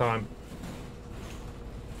make up time?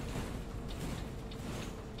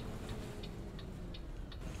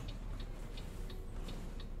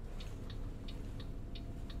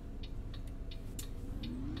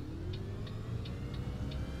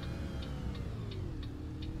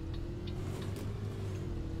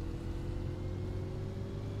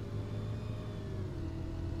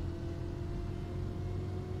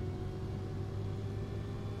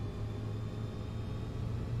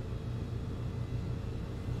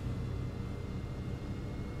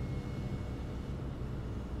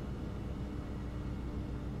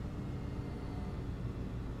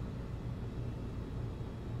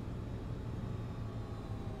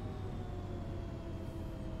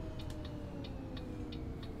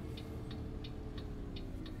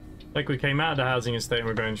 Like we came out of the housing estate and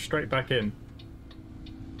we're going straight back in.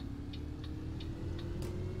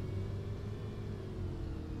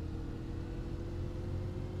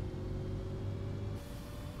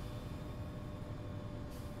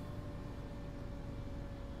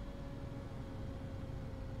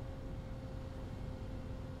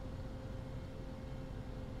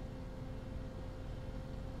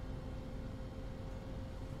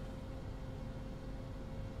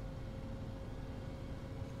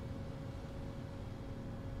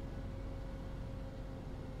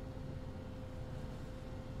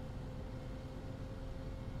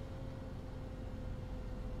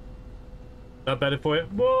 That better for you?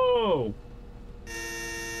 Whoa!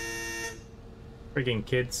 Friggin'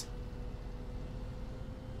 kids.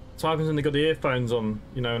 That's what happens when they got the earphones on,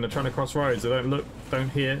 you know, and they're trying to cross roads. They don't look, don't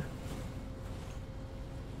hear.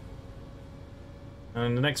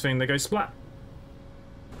 And the next thing, they go splat.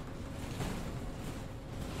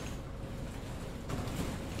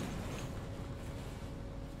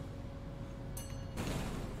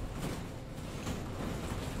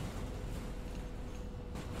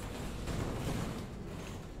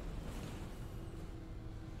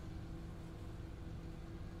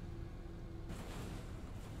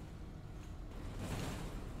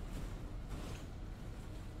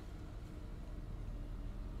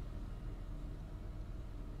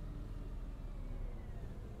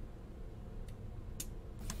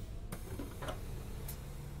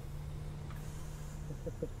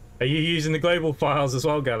 Are you using the global files as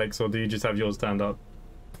well, Galix, or do you just have yours turned up?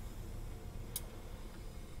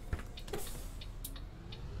 To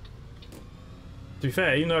be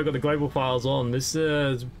fair, even though I've got the global files on, this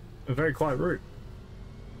is a very quiet route.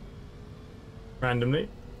 Randomly.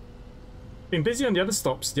 Been busy on the other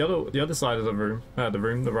stops, the other side of the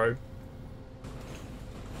road.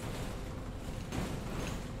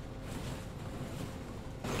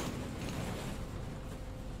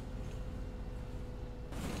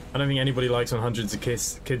 I don't think anybody likes when hundreds of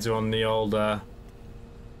kids are on the old, are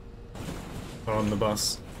on the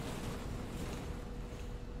bus.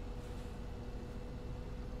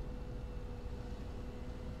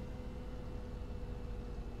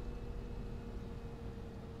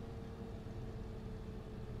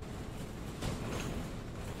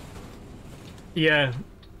 Yeah,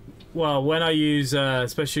 well, when I use,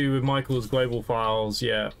 especially with Michael's global files,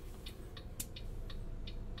 yeah.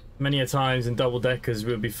 Many a times in double deckers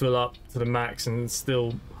we'll be full up to the max and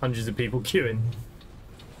still hundreds of people queuing.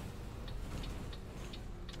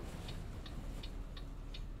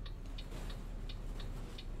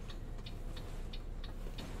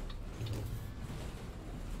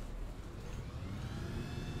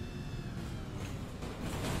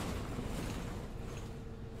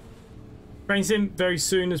 Train sim very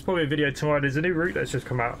soon. There's probably a video tomorrow. There's a new route that's just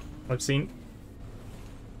come out, I've seen.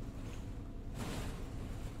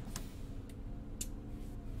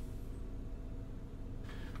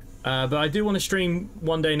 But I do want to stream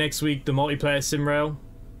one day next week the multiplayer sim rail.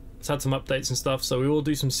 It's had some updates and stuff, so we will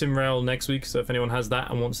do some sim rail next week. So if anyone has that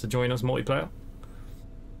and wants to join us multiplayer.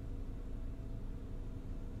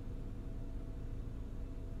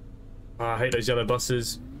 I hate those yellow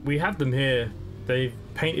buses. We have them here. They've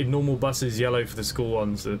painted normal buses yellow for the school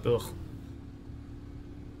ones. Ugh.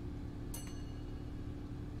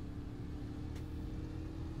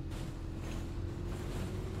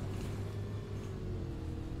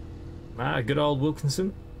 Ah, good old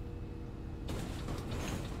Wilkinson.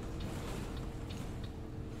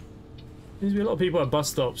 Seems to be a lot of people at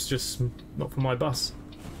bus stops, just not for my bus.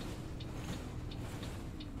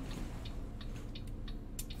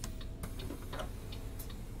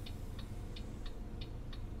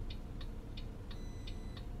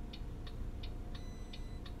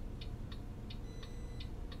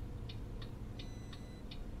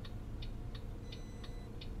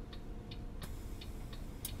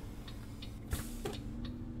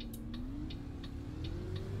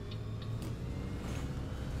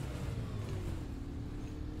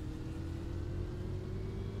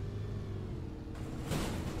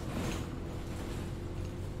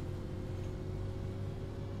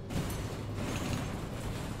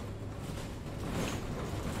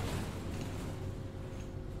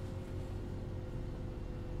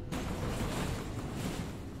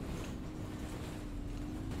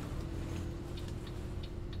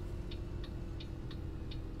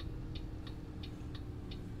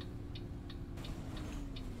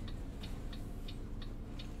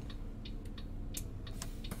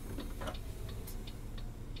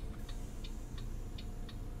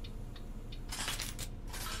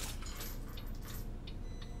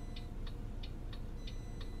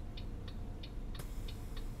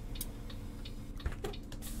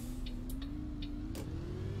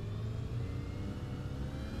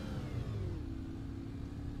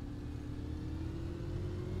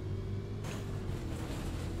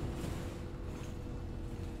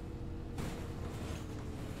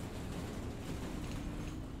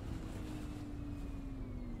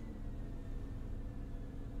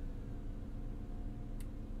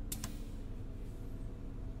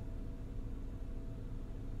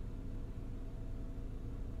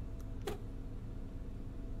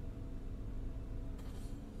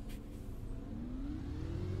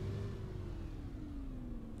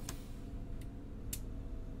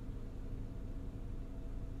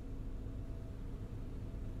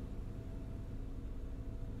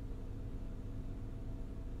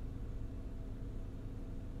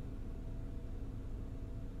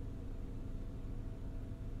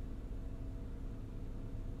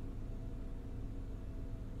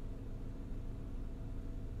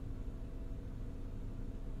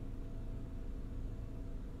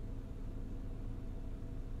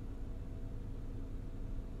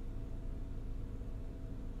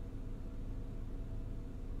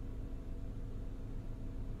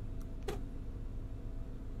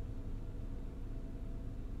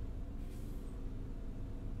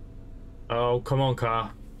 Oh, come on,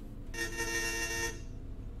 car.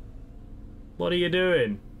 What are you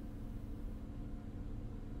doing?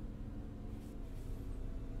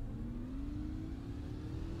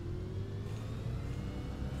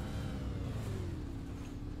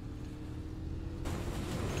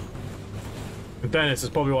 Dennis is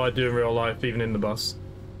probably what I do in real life, even in the bus.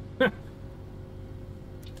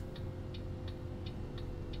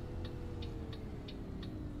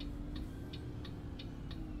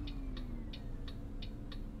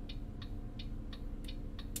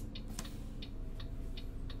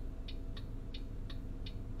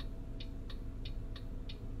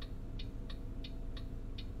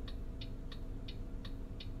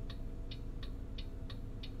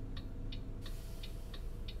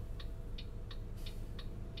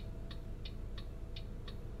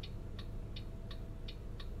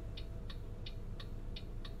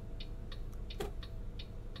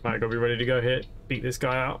 Right, gotta be ready to go here. Beat this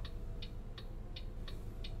guy out.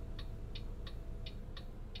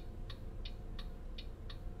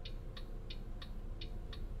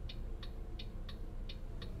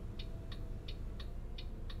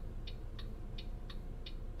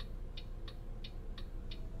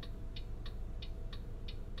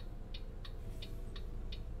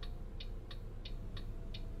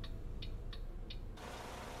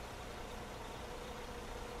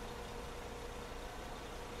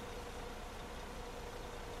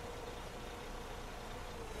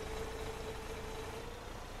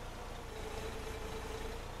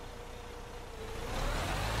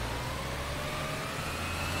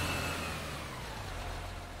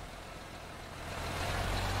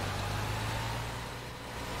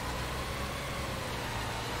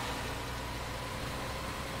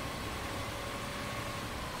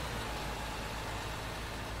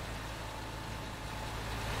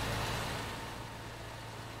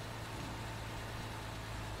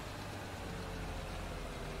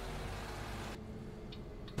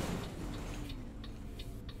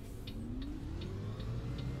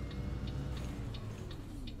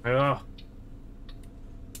 Oh.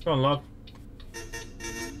 Come on, love.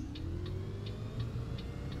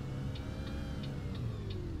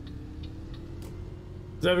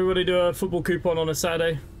 Does everybody do a football coupon on a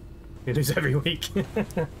Saturday? It is every week.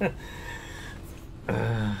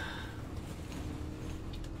 I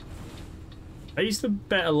used to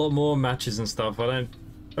bet a lot more matches and stuff. I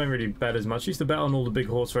don't really bet as much. I used to bet on all the big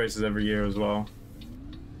horse races every year as well.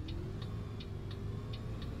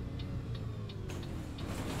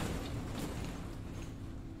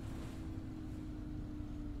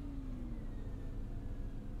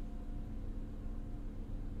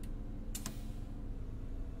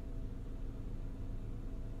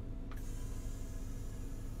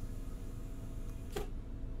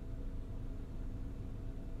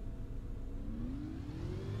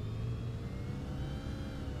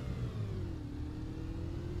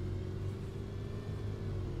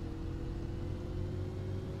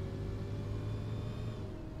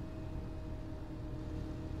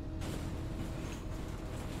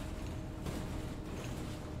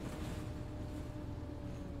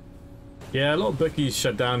 Yeah, a lot of bookies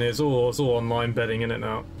shut down here. It's all online betting in it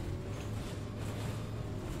now.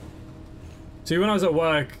 See, when I was at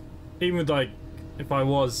work, even with like,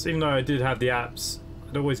 even though I did have the apps,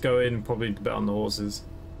 I'd always go in and probably bet on the horses.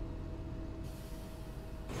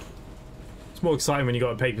 It's more exciting when you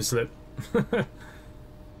got a paper slip.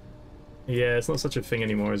 Yeah, it's not such a thing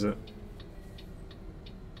anymore, is it?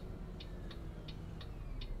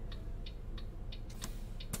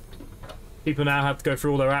 People now have to go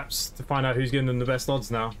through all their apps to find out who's giving them the best odds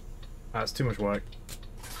now. That's too much work.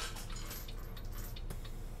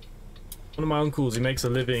 One of my uncles, he makes a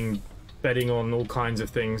living betting on all kinds of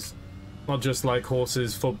things. Not just like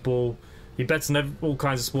horses, football. He bets on all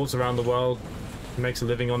kinds of sports around the world. He makes a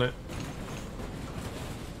living on it.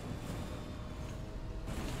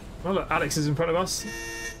 Oh look, Alex is in front of us.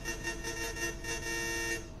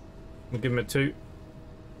 We'll give him a 2.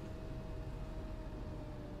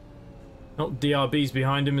 Oh, DRB's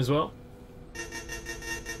behind him as well.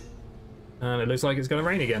 And it looks like it's going to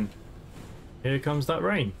rain again. Here comes that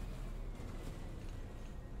rain.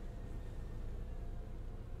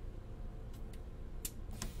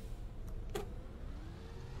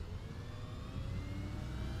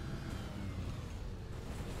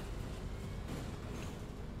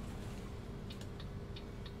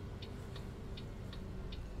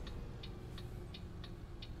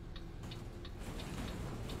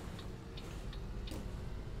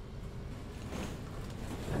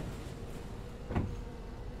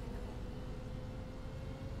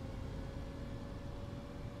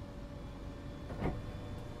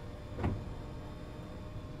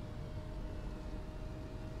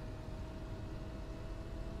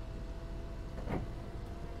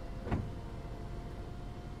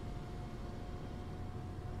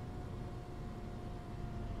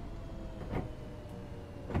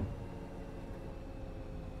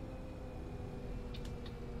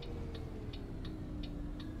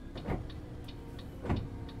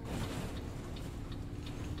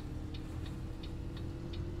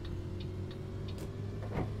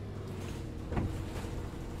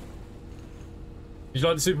 Did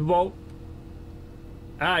you like the Super Bowl?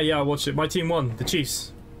 Ah, yeah, I watched it. My team won. The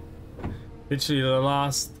Chiefs. Literally the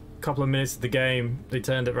last couple of minutes of the game, they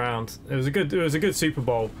turned it around. It was a good Super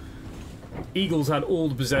Bowl. Eagles had all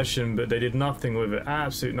the possession, but they did nothing with it.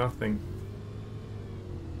 Absolute nothing.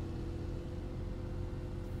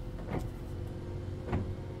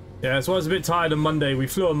 Yeah, so I was a bit tired on Monday. We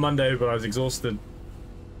flew on Monday, but I was exhausted.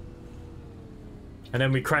 And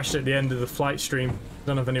then we crashed at the end of the flight stream.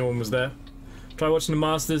 Don't know if anyone was there. Try watching the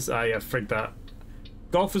Masters. Ah, yeah, frig that.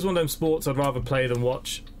 Golf is one of them sports I'd rather play than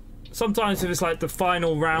watch. Sometimes if it's like the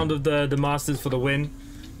final round of the Masters for the win,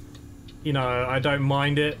 you know, I don't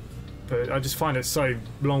mind it. But I just find it so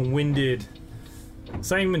long-winded.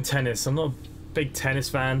 Same in tennis. I'm not a big tennis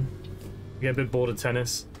fan. I get a bit bored of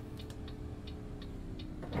tennis.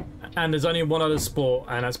 And there's only one other sport,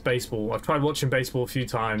 and that's baseball. I've tried watching baseball a few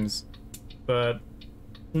times, but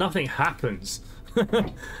nothing happens.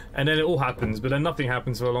 And then it all happens, but then nothing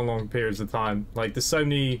happens for long periods of time. Like, there's so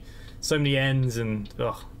many ends, and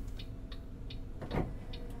ugh.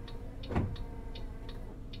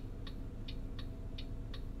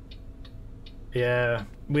 Yeah,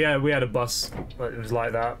 we had a bus, but it was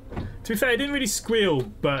like that. To be fair, it didn't really squeal,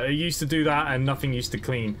 but it used to do that, and nothing used to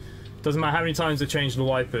clean. Doesn't matter how many times they changed the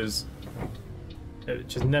wipers, it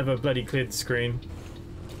just never bloody cleared the screen.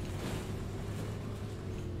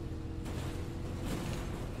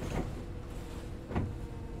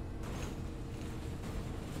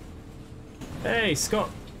 Hey Scott,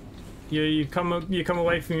 you come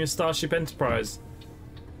away from your Starship Enterprise.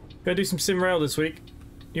 Go do some Sim Rail this week.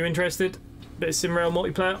 You interested? Bit of Sim Rail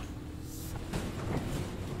multiplayer.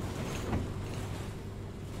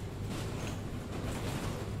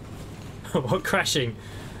 What, crashing?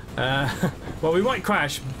 Well, we might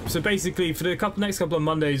crash. So basically, for the next couple of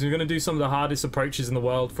Mondays, we're going to do some of the hardest approaches in the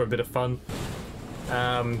world for a bit of fun.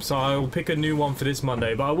 So I'll pick a new one for this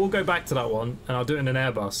Monday, but I will go back to that one, and I'll do it in an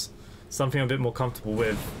Airbus. Something I'm a bit more comfortable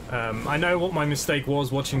with. I know what my mistake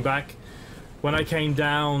was watching back. When I came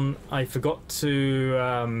down, I forgot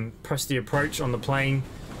to press the approach on the plane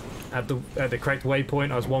at the correct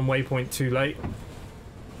waypoint. I was one waypoint too late,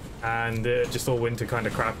 and it just all went to kind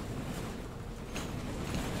of crap.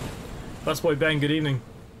 That's boy Ben, good evening.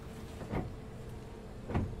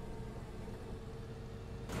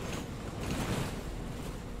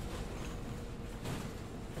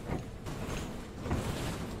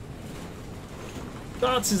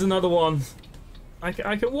 Darts is another one. I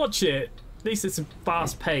can watch it. At least it's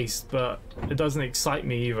fast paced, but it doesn't excite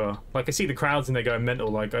me either. Like, I see the crowds and they're going mental,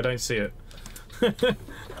 like, I don't see it.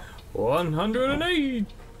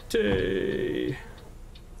 180.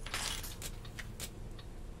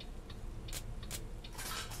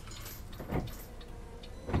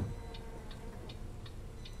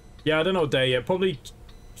 Yeah, I don't know what day yet. Probably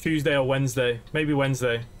Tuesday or Wednesday. Maybe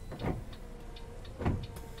Wednesday.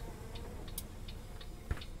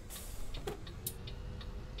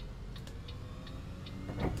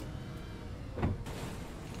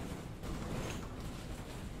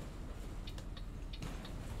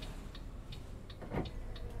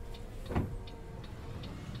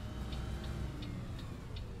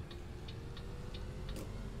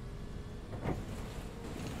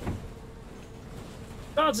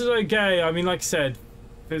 Darts is okay. I mean, like I said,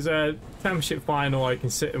 if there's a championship final, I can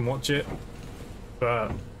sit and watch it,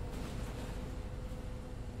 but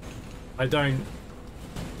I don't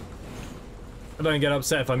get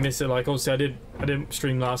upset if I miss it. Like, obviously, I didn't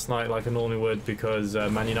stream last night like I normally would because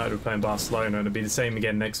Man United were playing Barcelona, and it'll be the same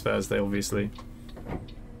again next Thursday, obviously.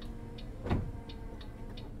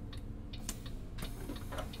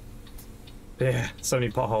 Yeah, so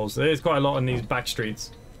many potholes. There's quite a lot in these back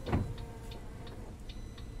streets.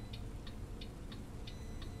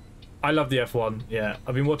 I love the F1, yeah.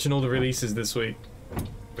 I've been watching all the releases this week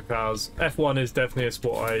for cars. F1 is definitely a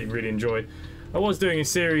sport I really enjoy. I was doing a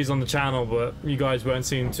series on the channel, but you guys weren't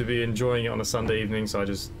seem to be enjoying it on a Sunday evening, so I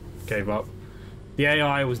just gave up. The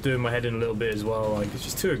AI was doing my head in a little bit as well. Like, it's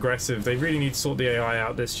just too aggressive. They really need to sort the AI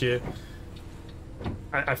out this year.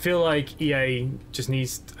 I feel like EA just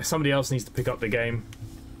needs... somebody else needs to pick up the game,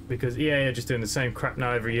 because EA are just doing the same crap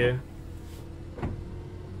now every year.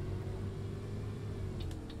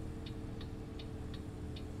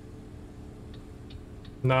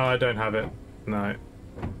 No, I don't have it. No.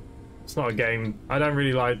 It's not a game. I don't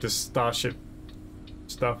really like the Starship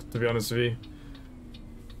stuff, to be honest with you.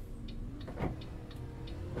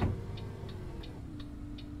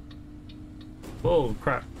 Oh,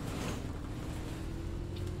 crap.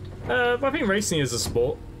 I think racing is a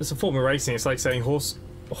sport. It's a form of racing. It's like saying horse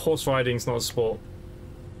riding is not a sport.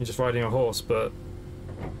 You're just riding a horse, but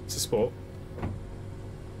it's a sport.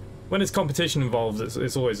 When there's competition involved,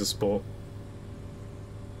 it's always a sport.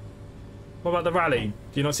 What about the rally?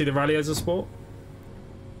 Do you not see the rally as a sport?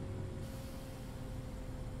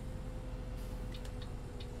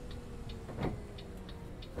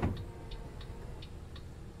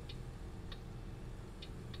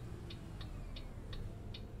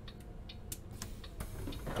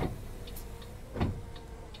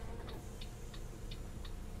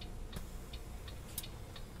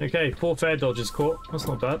 Okay, 4 fare dodgers caught. That's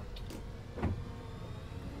not bad.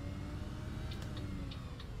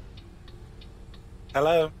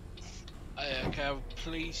 Hello. Can I have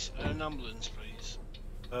police and an ambulance, please?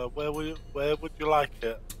 Where would you like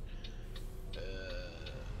it?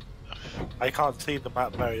 I can't see the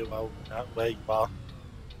map very well where you are.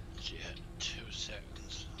 Yeah, 2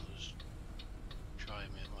 seconds. I'll just try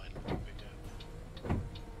and make mine a bit bigger.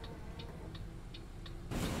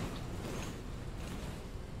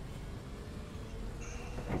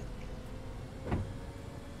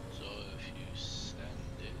 So if you send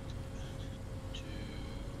it to...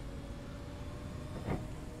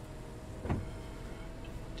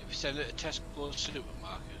 If you send it to Tesco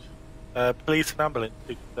supermarket? Police and ambulance.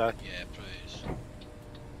 Yeah, please.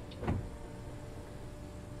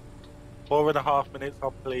 4.5 minutes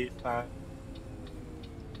on police and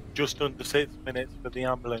just under 6 minutes for the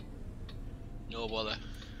ambulance. No bother.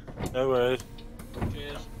 No worries.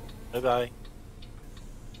 Cheers. Bye bye.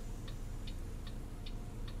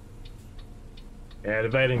 Yeah, the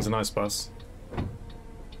Veiling's a nice bus.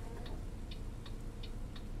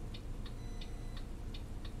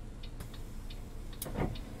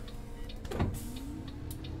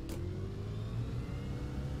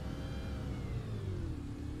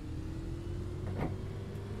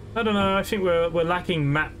 I don't know, I think we're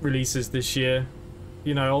lacking map releases this year.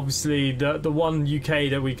 You know, obviously the one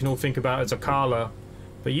UK that we can all think about is Akala.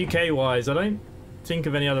 But UK wise, I don't think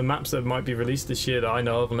of any other maps that might be released this year that I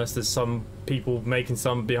know of, unless there's some people making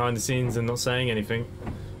some behind the scenes and not saying anything.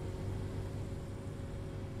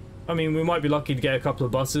 I mean, we might be lucky to get a couple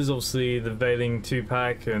of buses. Obviously the Veiling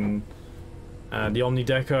 2-pack and the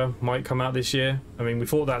Omni-Decker might come out this year. I mean, we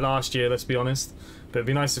thought that last year, let's be honest. But it'd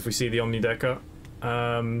be nice if we see the Omni-Decker.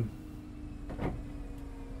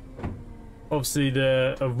 Obviously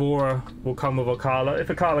the Aurora will come with Akala, if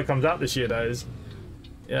Akala comes out this year, that is.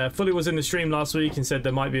 Yeah, Fully was in the stream last week and said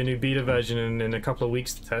there might be a new beta version in a couple of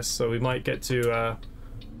weeks to test, so we might get to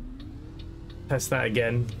test that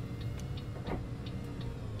again.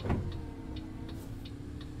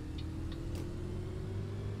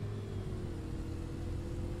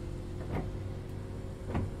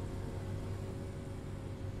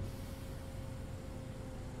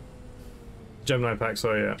 Gemini pack,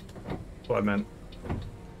 sorry, yeah. That's what I meant.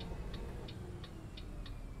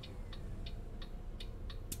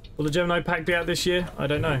 Will the Gemini pack be out this year? I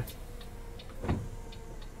don't know.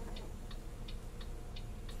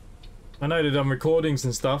 I know they've done recordings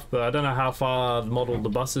and stuff, but I don't know how far I've modelled the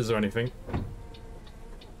buses or anything.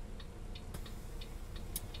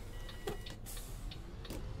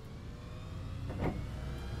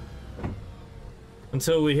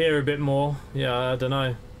 Until we hear a bit more, yeah, I don't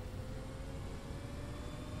know.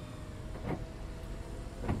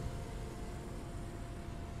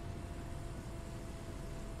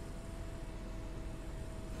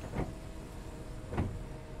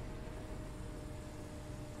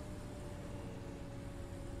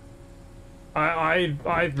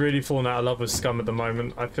 I've really fallen out of love with Scum at the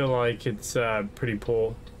moment. I feel like it's pretty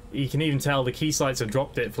poor. You can even tell the key sites have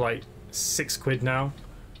dropped it for like £6 now.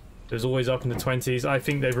 It was always up in the 20s. I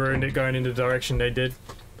think they've ruined it going in the direction they did.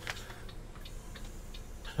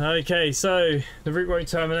 Okay, so the route won't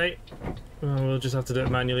terminate. We'll just have to do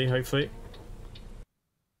it manually, hopefully.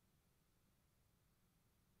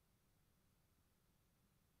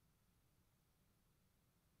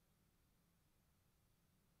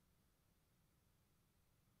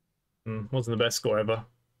 Wasn't the best score ever.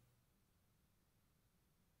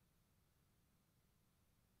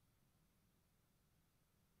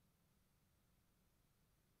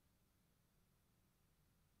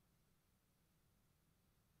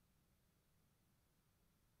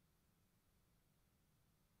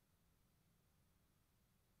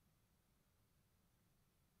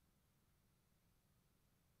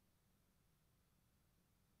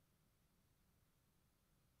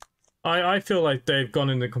 I feel like they've gone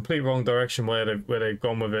in the complete wrong direction where they've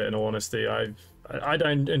gone with it, in all honesty. I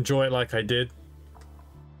don't enjoy it like I did.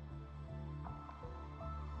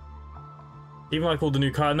 Even like all the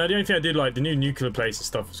new cars. No, the only thing I did like, the new nuclear place and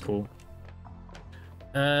stuff was cool.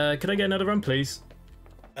 Could I get another run, please?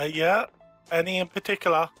 Yeah. Any in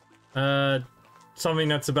particular? Something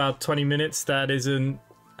that's about 20 minutes that isn't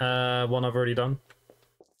One I've already done.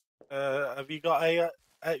 Have you got a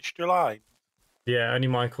Xtralines? Yeah, only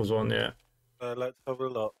Michael's one, yeah. Let's have a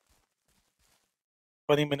look.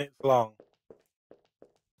 20 minutes long.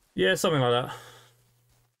 Yeah, something like that.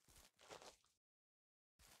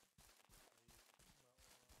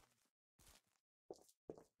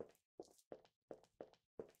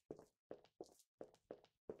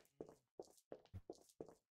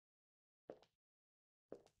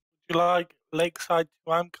 Would you like Lakeside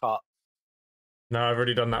to Amcot? No, I've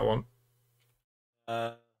already done that one.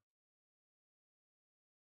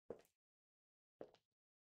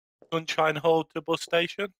 Sunshine Hall to bus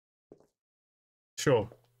station? Sure,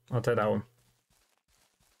 I'll take that one.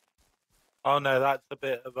 Oh no, that's a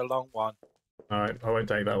bit of a long one. Alright, I won't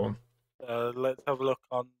take that one. Let's have a look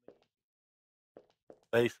on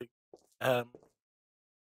basic.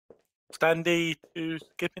 Standy to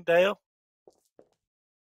Skippingdale?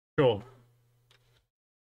 Sure.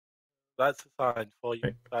 That's a sign for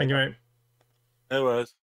you. Thank you, mate. No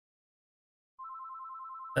worries.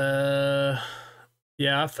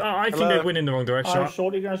 Yeah, I think Hello? they went in the wrong direction. How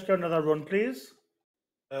short are you guys got another run, please?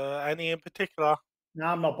 Any in particular? No,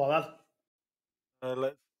 I'm not bothered.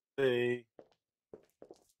 Let's see.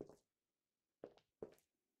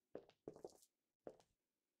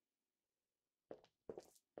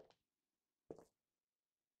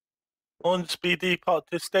 Hornsby Depot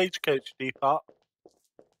to Stagecoach Depot.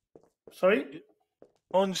 Sorry?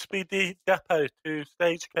 Hornsby Depot to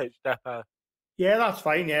Stagecoach Depot. Yeah, that's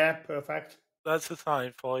fine. Yeah, perfect. That's a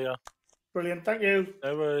sign for you. Brilliant. Thank you.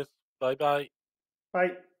 No worries. Bye bye.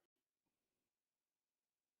 Bye.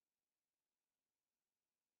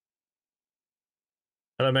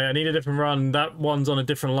 Hello, mate. I need a different run. That one's on a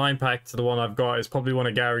different line pack to the one I've got. It's probably one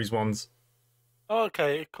of Gary's ones.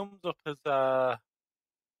 Okay, it comes up as a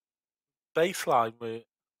baseline route.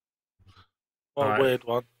 What Alright. a weird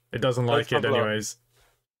one. It doesn't Let's like it have a look. anyways.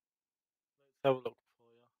 Let's have a look for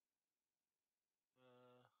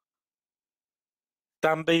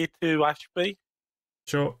you. Danby to Ashby.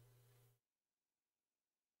 Sure.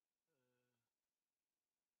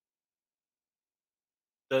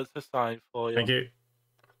 There's a sign for you. Thank you.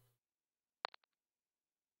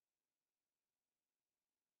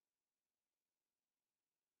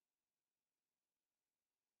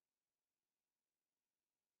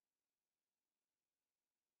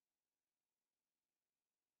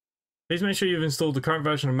 Please make sure you've installed the current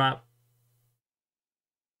version of map.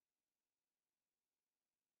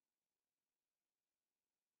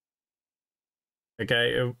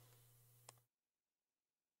 Okay.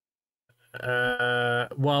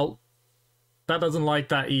 Well, that doesn't like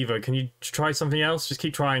that either. Can you try something else? Just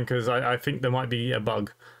keep trying, because I think there might be a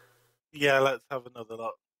bug. Yeah, let's have another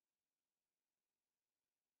look.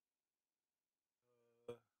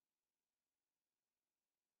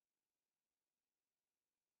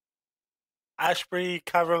 Ashbury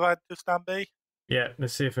Caravan to Stanby. Yeah,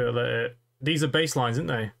 let's see if it'll let it. These are baselines, aren't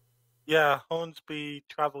they? Yeah, Hornsby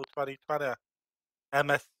Travel 2020.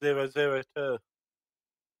 MS002.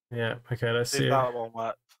 Yeah, okay, let's See see. if that one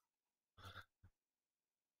works.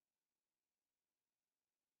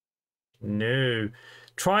 No.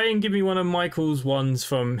 Try and give me one of Michael's ones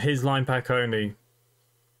from his line pack only.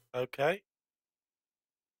 Okay.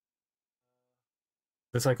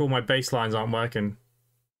 It's like all my baselines aren't working.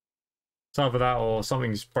 It's either that or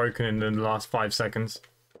something's broken in the last 5 seconds.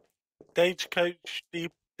 Stagecoach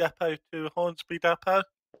Depot to Hornsby Depot.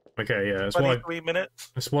 Okay, yeah, that's 23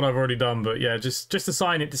 minutes. that's what I've already done, but yeah, just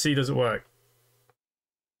assign it to see does it work.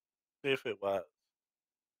 See if it works.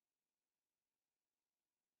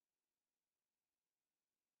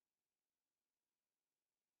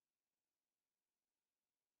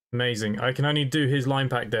 Amazing. I can only do his line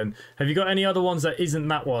pack then. Have you got any other ones that isn't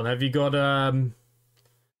that one? Have you got I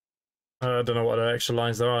don't know what extra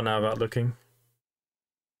lines there are now about looking.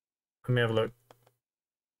 Let me have a look.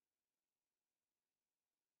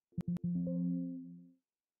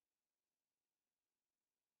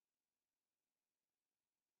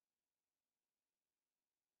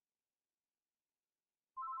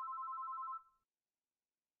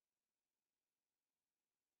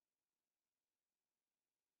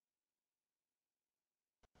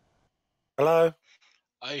 Hello?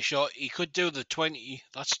 Are you sure? He could do the 20.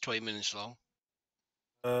 That's 20 minutes long.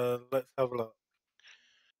 Let's have a look.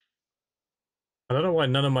 I don't know why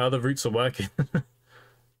none of my other routes are working.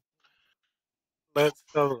 Let's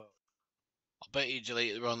have a look. I bet you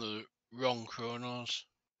deleted the wrong chronos.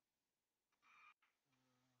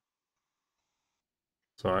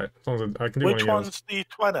 It's alright. As long as I can do Which one of yours. one's the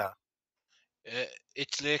 20?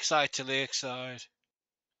 It's lakeside to lakeside.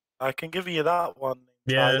 I can give you that one.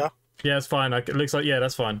 Yeah. Tyler. Yeah, it's fine. It looks like, yeah,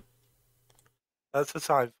 that's fine. That's a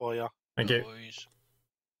sign for you. Thank No you. worries.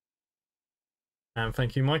 And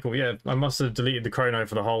thank you, Michael. Yeah, I must have deleted the chrono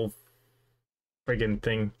for the whole friggin'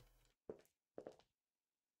 thing.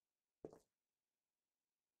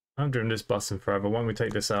 I've driven this bus in forever. Why don't we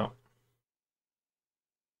take this out?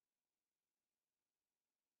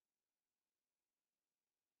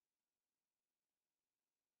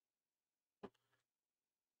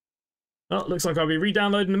 Oh, looks like I'll be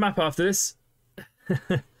re-downloading the map after this.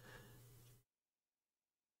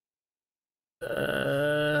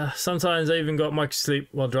 Sometimes I even got micro sleep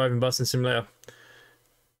while driving bus in simulator.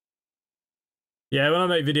 Yeah, when I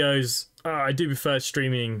make videos, I do prefer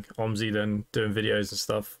streaming OMSI than doing videos and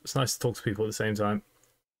stuff. It's nice to talk to people at the same time.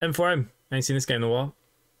 M4M, ain't seen this game in a while.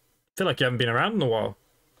 Feel like you haven't been around in a while.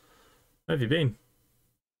 Where have you been?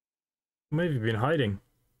 Maybe you've been hiding.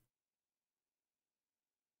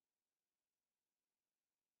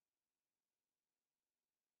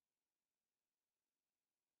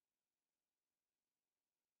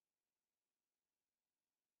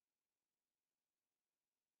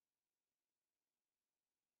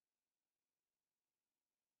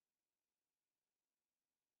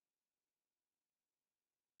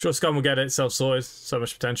 Sure, Scum will get it self-sorted. So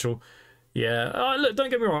much potential. Yeah, look, don't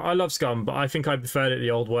get me wrong. I love Scum, but I think I preferred it the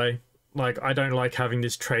old way. Like, I don't like having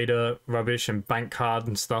this trader rubbish and bank card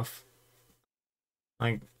and stuff.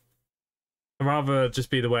 Like, I'd rather just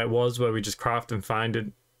be the way it was, where we just craft and find it.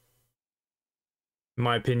 In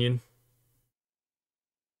my opinion.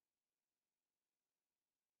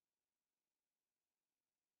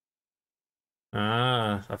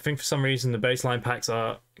 Ah, I think for some reason the baseline packs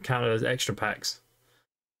are counted as extra packs.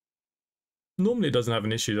 Normally it doesn't have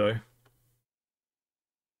an issue though.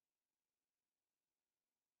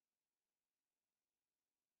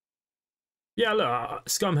 Yeah, look,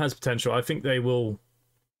 Scum has potential. I think they will.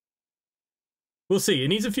 We'll see. It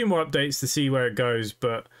needs a few more updates to see where it goes,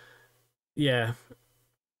 but yeah.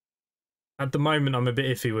 At the moment, I'm a bit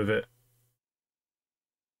iffy with it.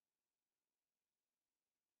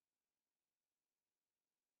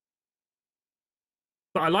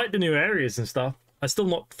 But I like the new areas and stuff. I've still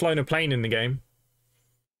not flown a plane in the game.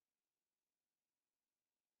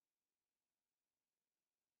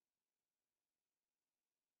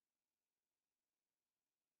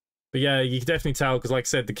 But yeah, you can definitely tell, because like I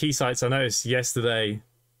said, the key sites I noticed yesterday,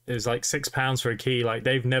 it was like £6 for a key. Like,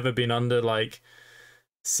 they've never been under like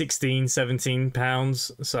 16, 17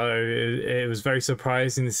 pounds. So it was very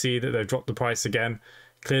surprising to see that they've dropped the price again.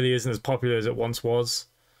 Clearly isn't as popular as it once was.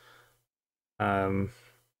 And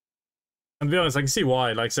to be honest, I can see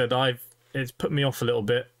why. Like I said, it's put me off a little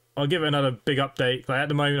bit. I'll give it another big update. Like, at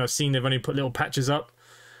the moment, I've seen they've only put little patches up.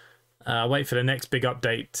 I'll wait for the next big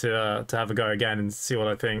update to have a go again and see what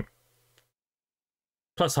I think.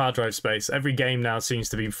 Plus hard drive space. Every game now seems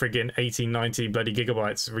to be friggin' 80, 90 bloody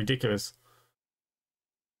gigabytes. It's ridiculous.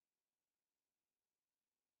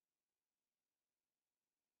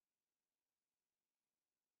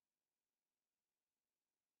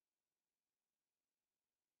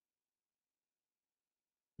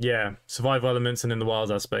 Yeah, survival elements and in the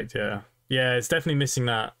wild aspect, yeah. Yeah, it's definitely missing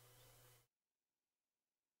that.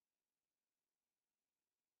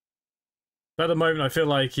 But at the moment, I feel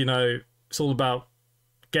like, you know, it's all about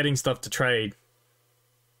getting stuff to trade.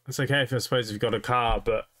 It's okay if I suppose if you've got a car,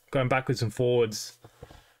 but going backwards and forwards.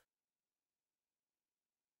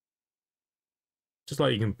 Just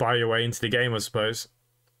like you can buy your way into the game, I suppose.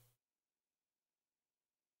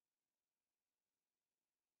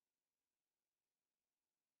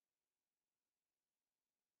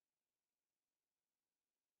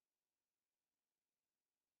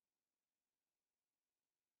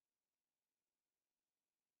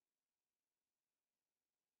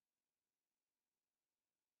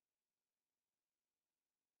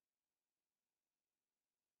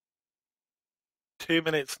 Two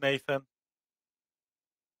minutes, Nathan.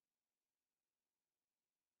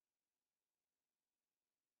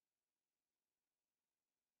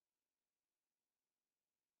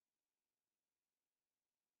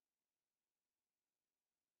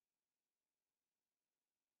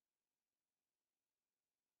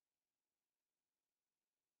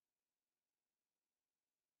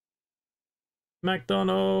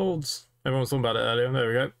 McDonald's! Everyone was talking about it earlier. There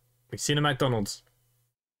we go. We've seen a McDonald's.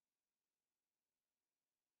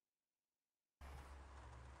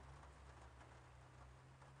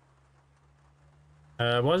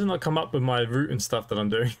 Why doesn't it come up with my route and stuff that I'm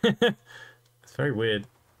doing? It's very weird.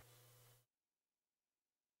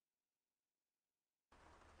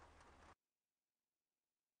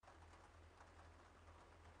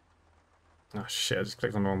 Oh shit, I just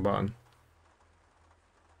clicked on the wrong button.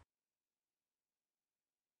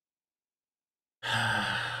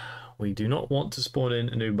 We do not want to spawn in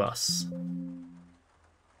a new bus.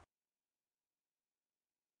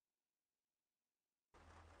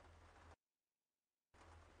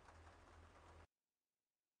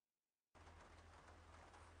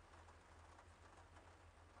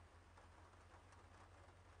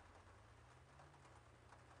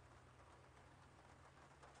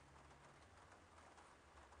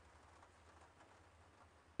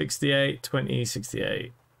 $68, $20,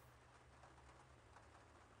 $68.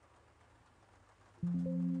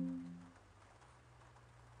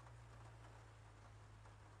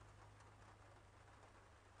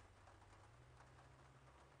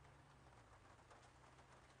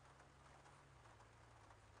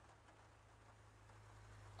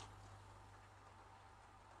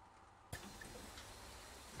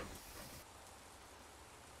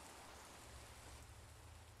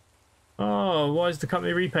 Oh, why is the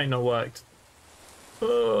company repaint not worked?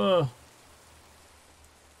 Oh. I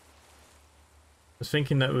was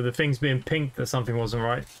thinking that with the things being pink that something wasn't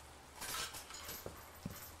right.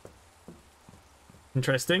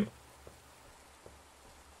 Interesting.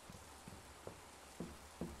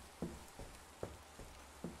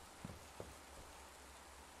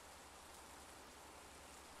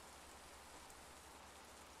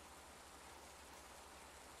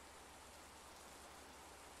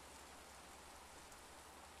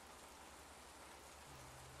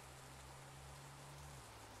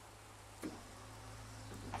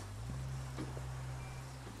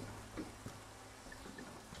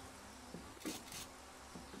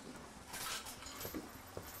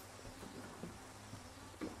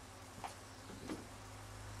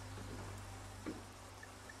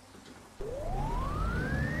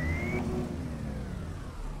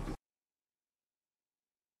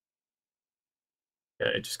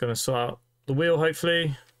 Okay, just gonna sort out the wheel,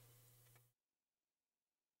 hopefully.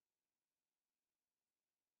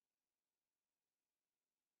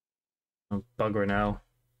 I'm buggering now.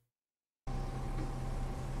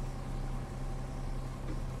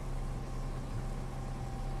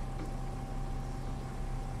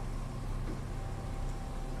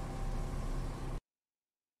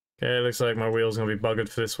 Okay, looks like my wheel's gonna be buggered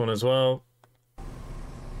for this one as well.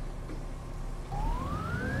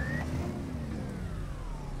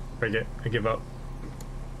 I give up.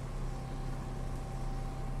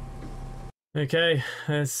 Okay,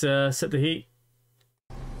 let's set the heat.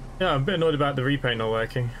 Yeah, I'm a bit annoyed about the repaint not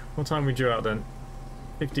working. What time we due out then?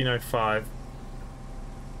 15:05.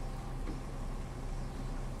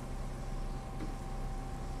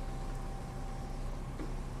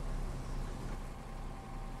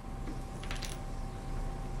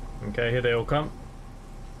 Okay, here they all come.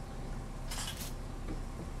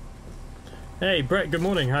 Hey, Brett, good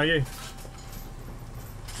morning. How are you?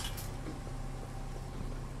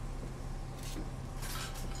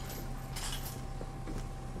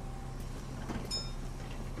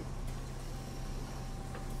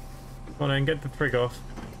 Come on in, get the frig off.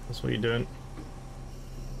 That's what you're doing.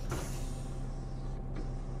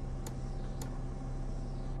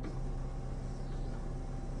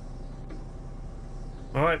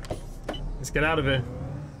 Alright, let's get out of here.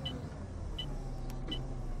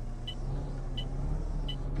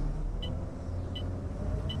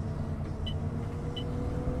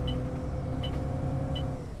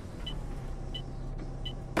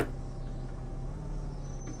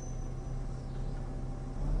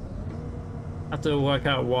 Have to work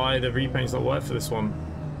out why the repaint's not work for this one.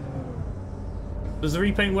 Does the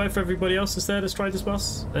repaint work for everybody else that's there that's tried this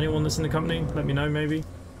bus? Anyone that's in the company? Let me know, maybe.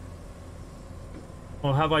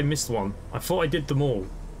 Or have I missed one? I thought I did them all.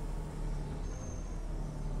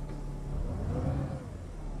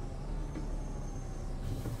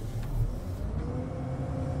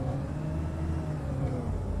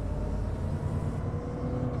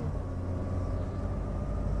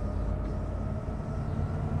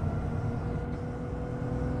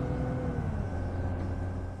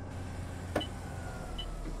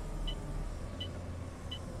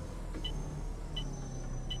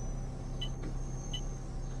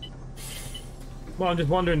 Well, I'm just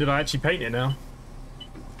wondering, did I actually paint it now?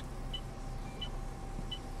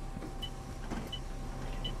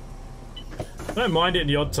 I don't mind it in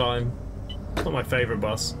the odd time. It's not my favourite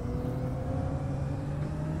bus.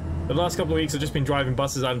 The last couple of weeks I've just been driving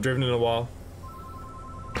buses I haven't driven in a while.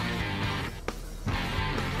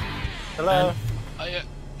 Hello. Hiya,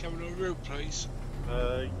 coming on route, please.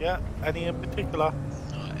 Yeah. Any in particular?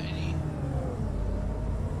 Not any.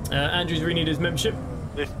 Andrew's renewed his membership.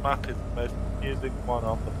 This map is the most confusing one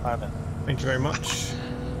on the planet. Thank you very much. Do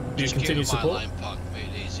you Just continue keep my support? line park a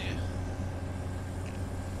bit easier.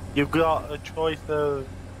 You've got a choice of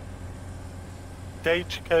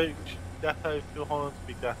Stagecoach depot to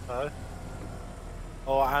Hornsby depot,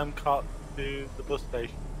 or Amcot to the bus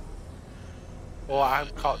station, or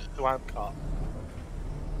Amcot to Amcot.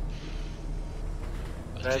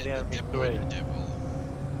 They're the only three.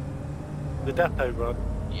 The depot run.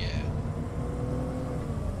 Yeah.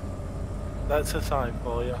 That's a sign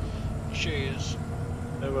for you. Cheers.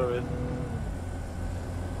 No worries.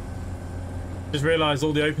 Just realised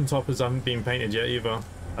all the open toppers haven't been painted yet either.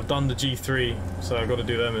 I've done the G3, so I've got to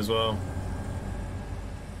do them as well.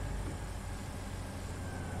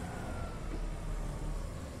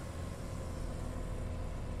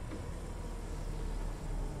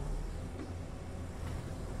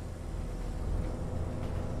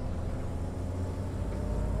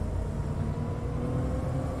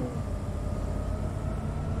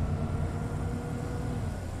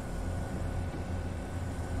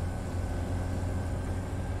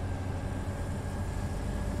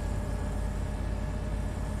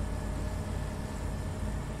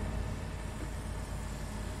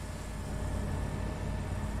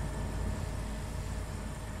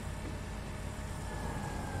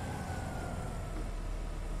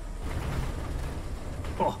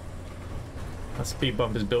 Oh, that speed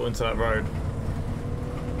bump is built into that road.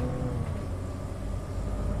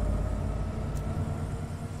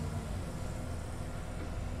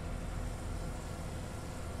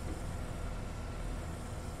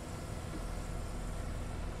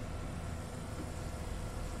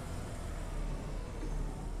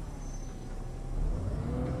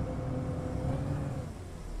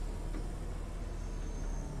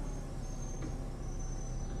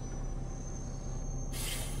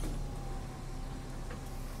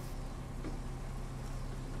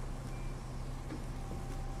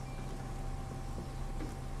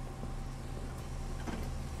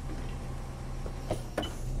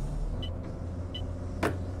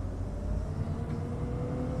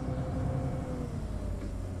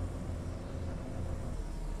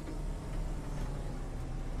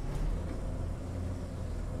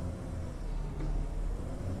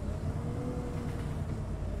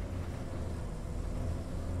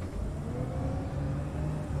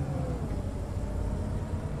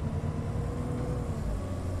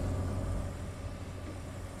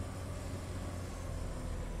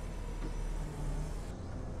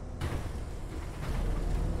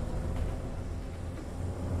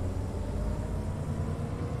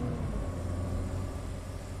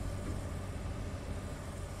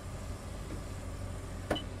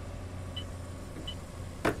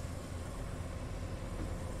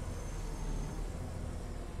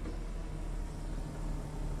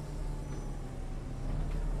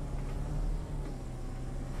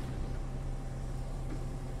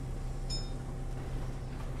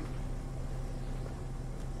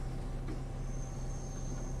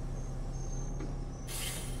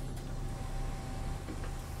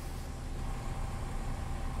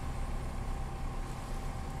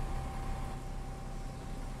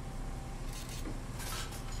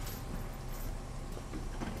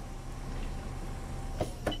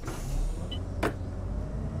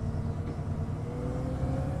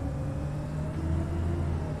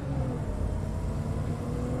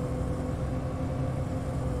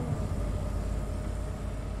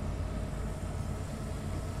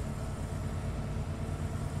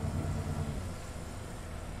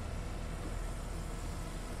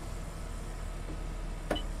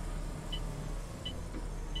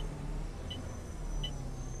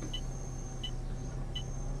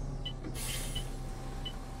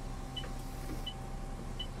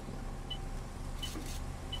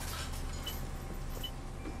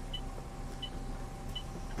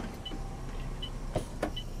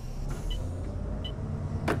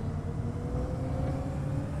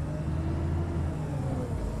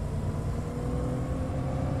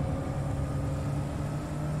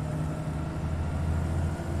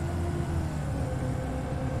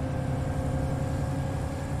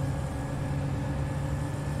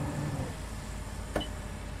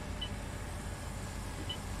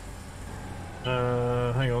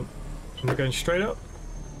 Hang on. Am I going straight up?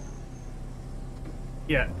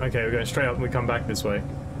 Yeah, okay, we're going straight up and we come back this way.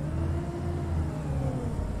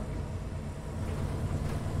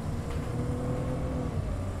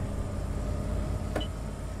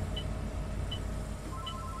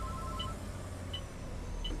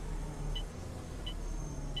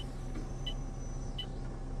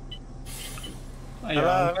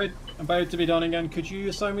 I'm about to be done again. Could you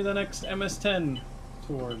assign me the next MS10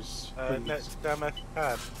 tours? Next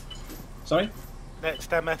MS10. Sorry? Next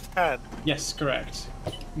MS10. Yes, correct.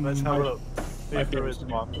 Let's have a look. See if there is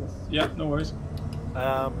be one. Yeah, no worries.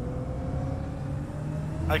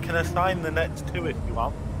 I can assign the next two if you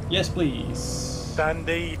want. Yes, please.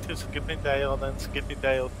 Sandy to Skippydale, then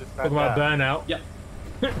Skippydale to Sandy. Talk about burnout. Yep.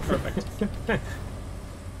 Perfect.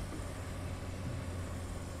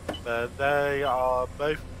 They are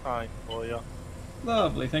both fine for you.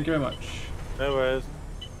 Lovely. Thank you very much. No worries.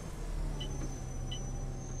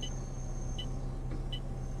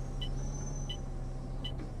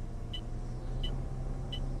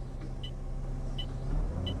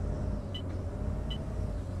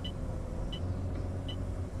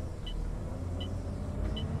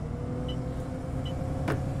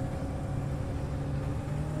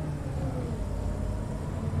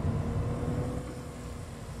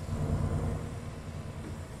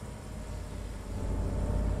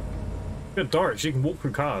 Good Doris, you can walk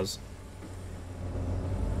through cars.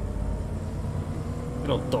 Good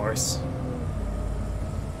old Doris.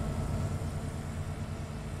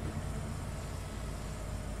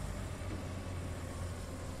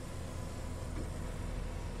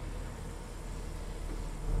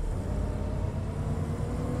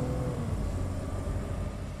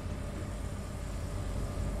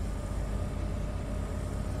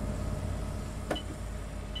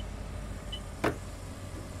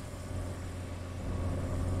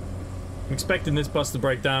 I'm expecting this bus to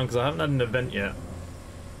break down because I haven't had an event yet.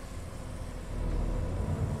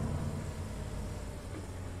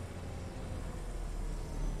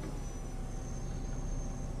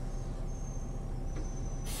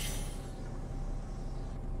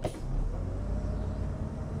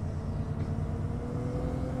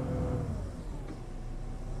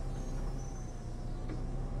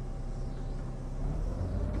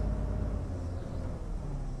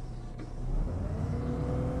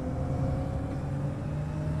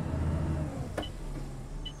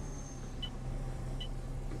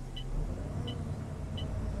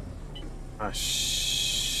 Ah,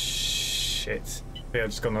 shit. I think I've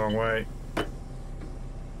just gone the wrong way.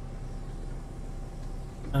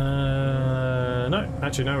 No.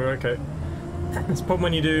 Actually, no, we're okay. It's a problem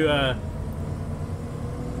when you do,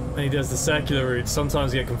 when he does the circular route,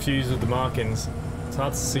 sometimes you get confused with the markings. It's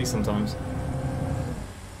hard to see sometimes.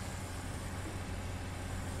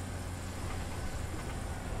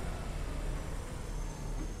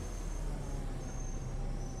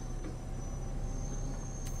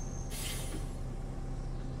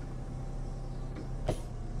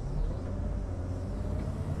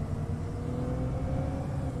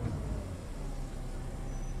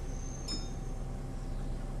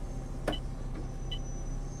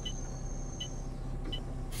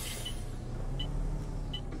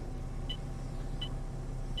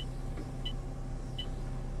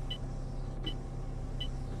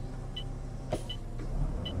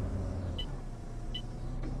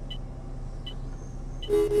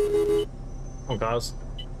 Oh, guys.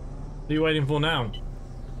 What are you waiting for now?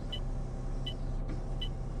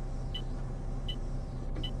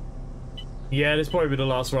 Yeah, this will probably be the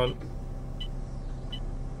last run.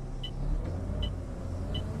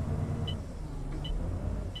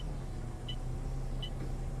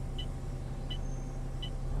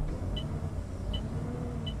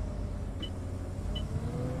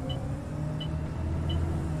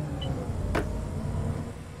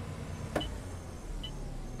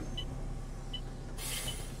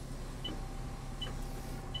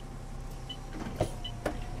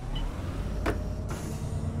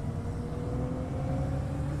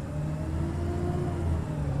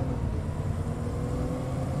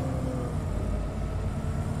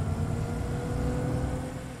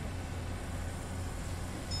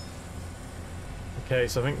 Okay,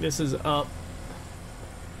 so I think this is up.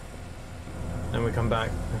 Then we come back.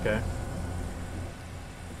 Okay.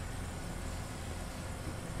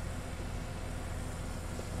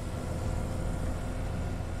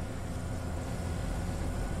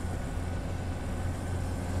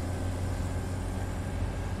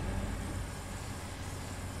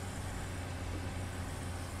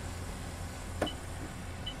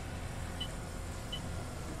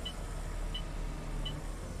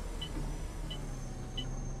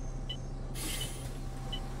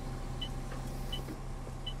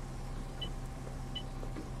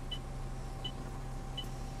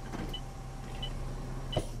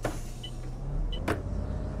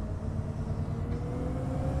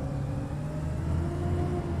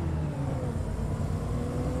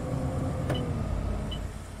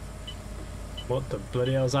 What the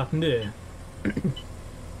bloody hell's happened here? I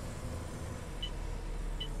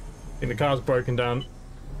think the car's broken down.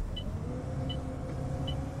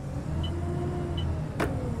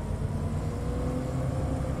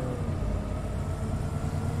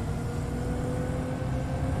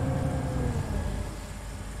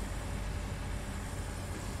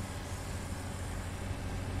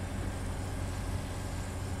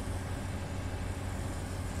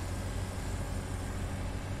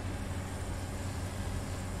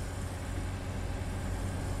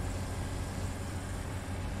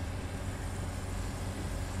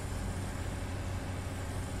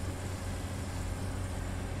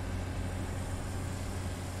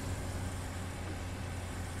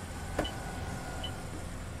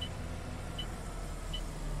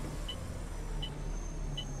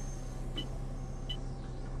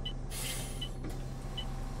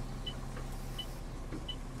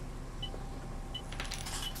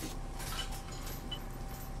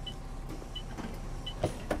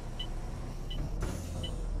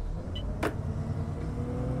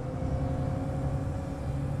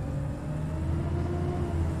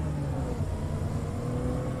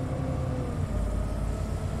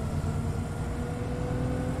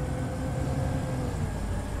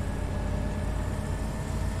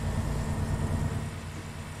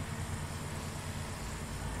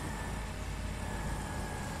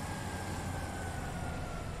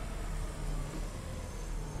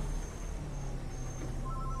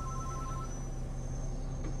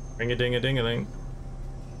 Ring-a-ding-a-ding-a-ling.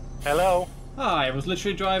 Hello. Hi, I was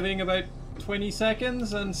literally driving about 20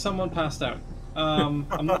 seconds and someone passed out. I'm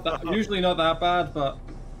usually not that bad, but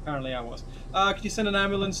apparently I was. Could you send an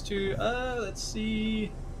ambulance to, let's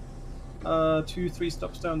see, 2-3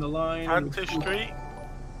 stops down the line. Hunter Street.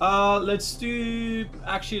 Let's do,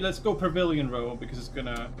 actually, let's go Pavilion Row because it's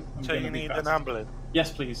gonna. So you need an ambulance.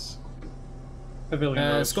 Yes, please.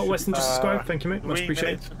 Pavilion Row. Scott Weston just subscribed. Thank you, mate. Much 3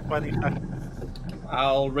 appreciated. minutes and 20 seconds.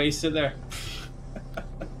 I'll race it there.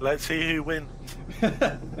 Let's see who wins.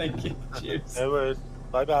 Thank you. Cheers. No worries.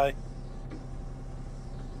 Bye bye.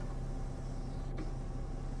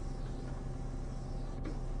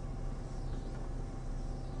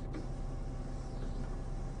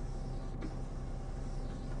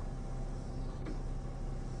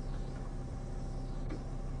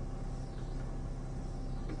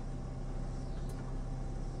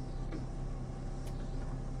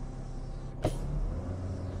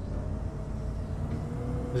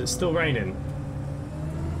 Is it still raining?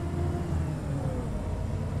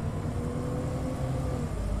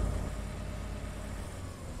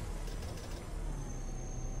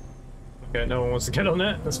 Okay, no one wants to get on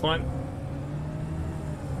it. That's fine.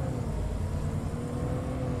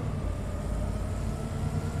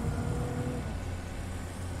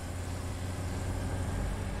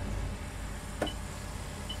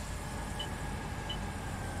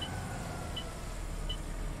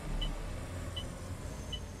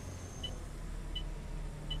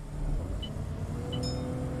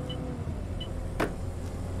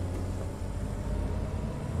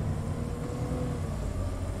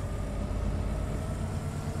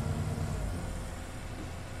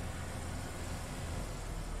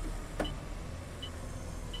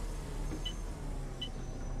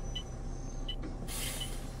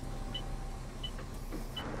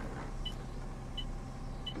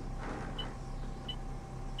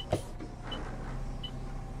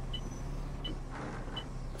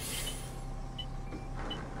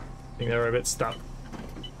 I think they're a bit stuck.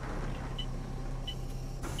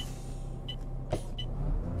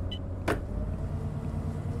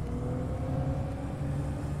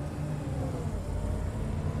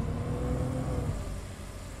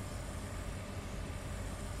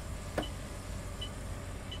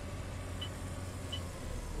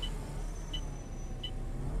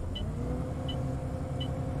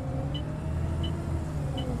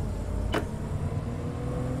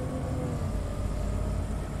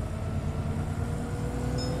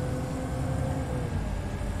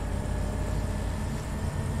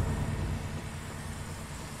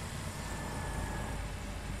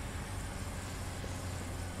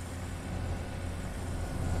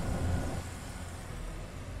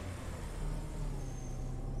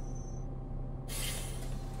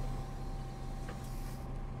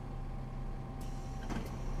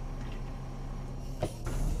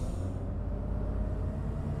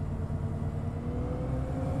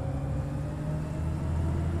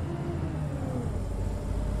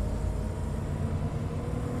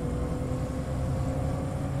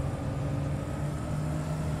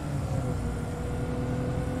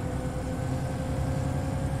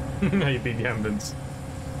 Now you beat the ambulance.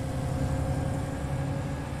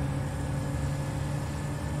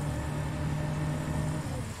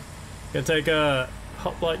 Gonna take a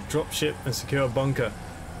hoplite dropship and secure a bunker.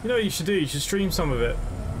 You know what you should do? You should stream some of it.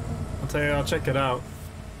 I'll tell you, I'll check it out.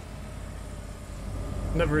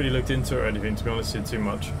 Never really looked into it or anything, to be honest with you, too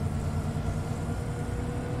much.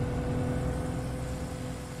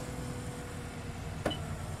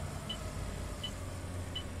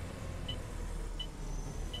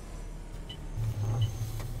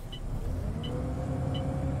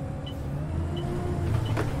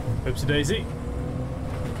 Oopsie daisy.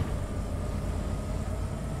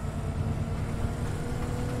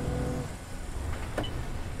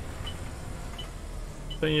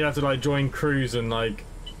 Then you have to like join crews and like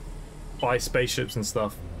buy spaceships and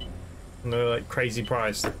stuff. And they're like crazy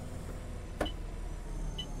priced.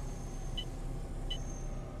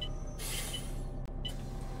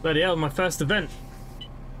 Bloody hell, my first event.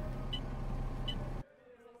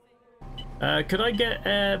 Could I get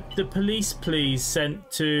the police, please,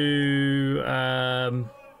 sent to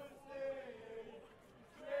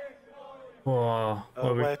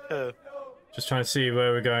where to? Just trying to see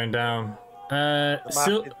where we're going down. The map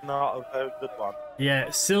is not a very good one.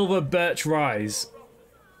 Yeah, Silver Birch Rise.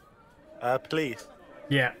 Please.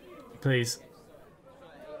 Yeah, please.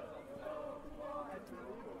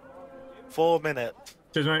 4 minutes.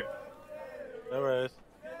 Cheers, mate. No worries.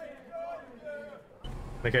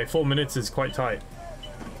 Okay, 4 minutes is quite tight.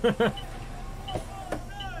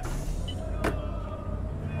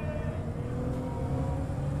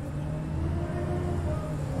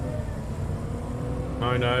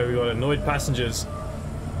 Oh no, we got annoyed passengers.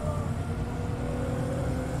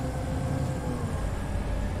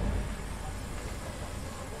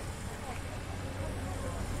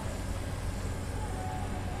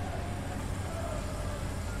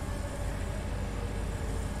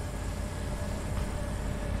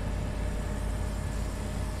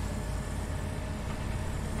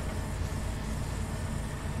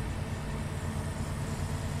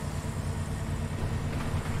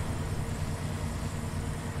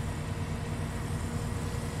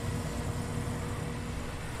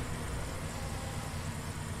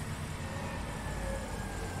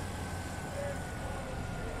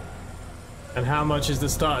 And how much is the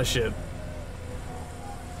starter ship?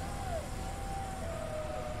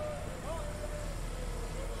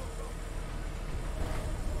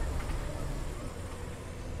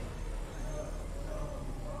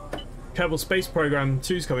 Kerbal Space Program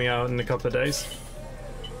 2 is coming out in a couple of days.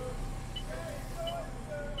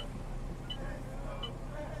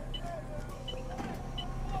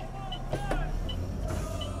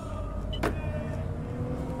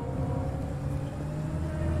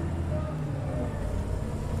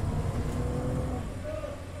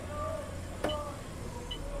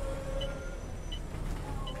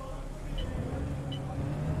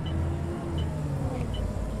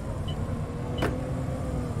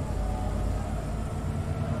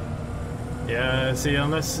 Yeah, see,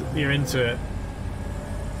 unless you're into it,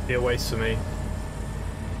 it'd be a waste for me.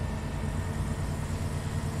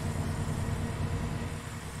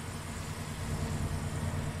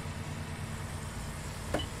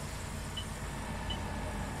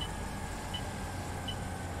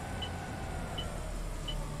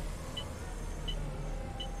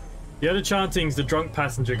 The other chanting's the drunk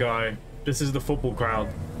passenger guy. This is the football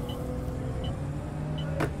crowd.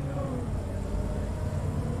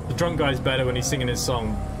 The drunk guy's better when he's singing his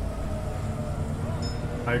song.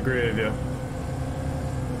 I agree with you.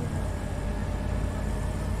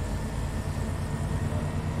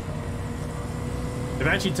 They've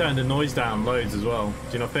actually turned the noise down loads as well.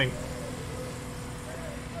 Do you not think?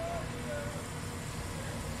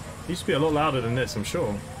 It used to be a lot louder than this, I'm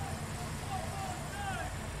sure.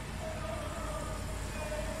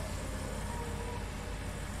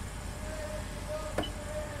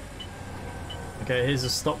 Okay, here's a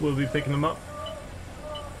stop, we'll be picking them up.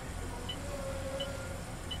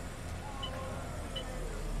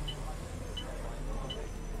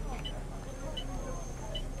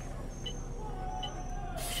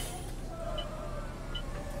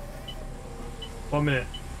 One minute.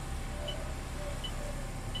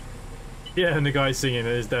 Yeah, and the guy singing it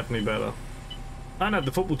is definitely better. I haven't had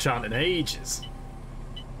the football chant in ages.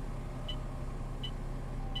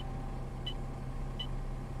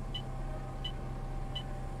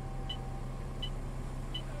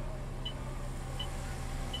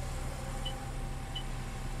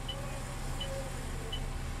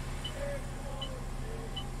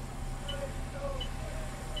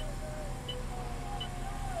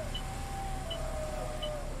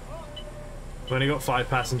 We've only got 5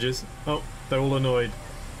 passengers. Oh, they're all annoyed.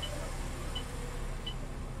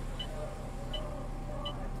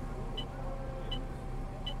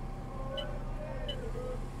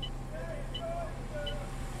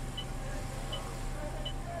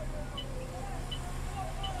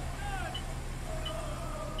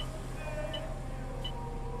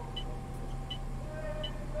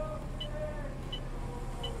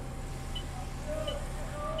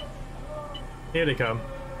 Here they come.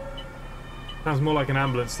 Sounds more like an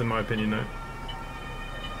ambulance in my opinion though.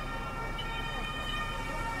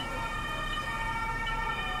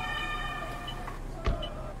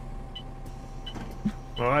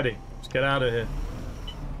 Alrighty, let's get out of here.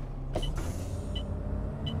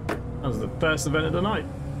 That was the first event of the night.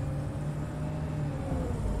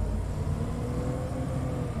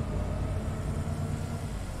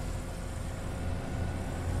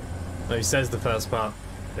 No, he says the first part.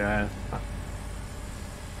 Yeah.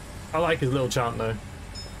 I like his little chant though.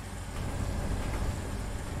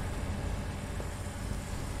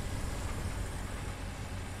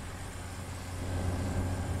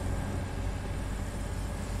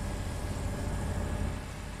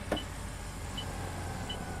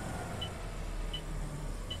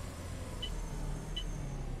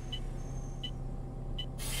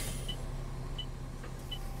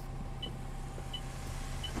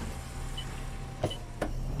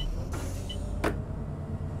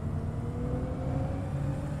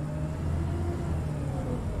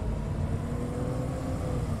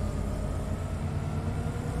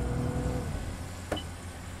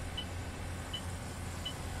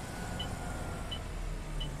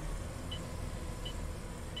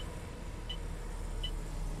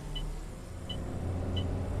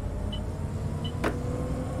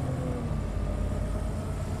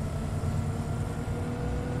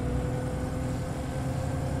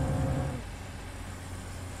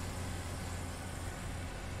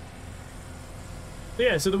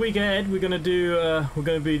 Yeah, so the week ahead we're gonna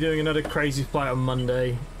be doing another crazy flight on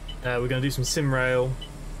Monday. We're gonna do some sim rail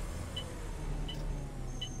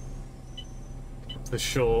for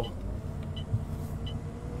sure.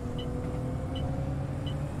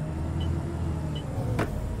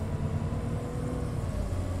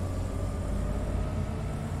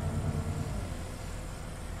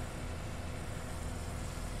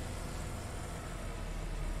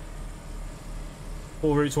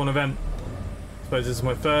 Four routes, one event. I suppose this is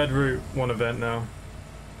my third route, one event now.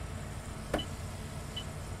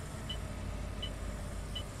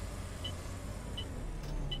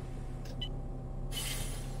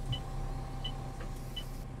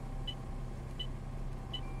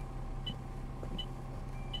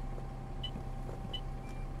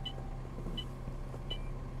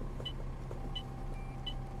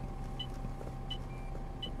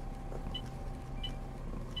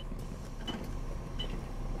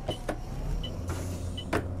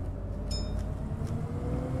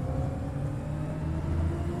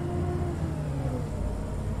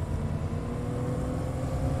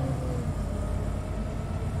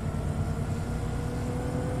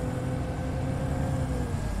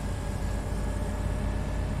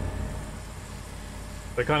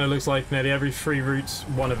 It kind of looks like nearly every 3 routes,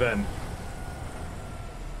 one event.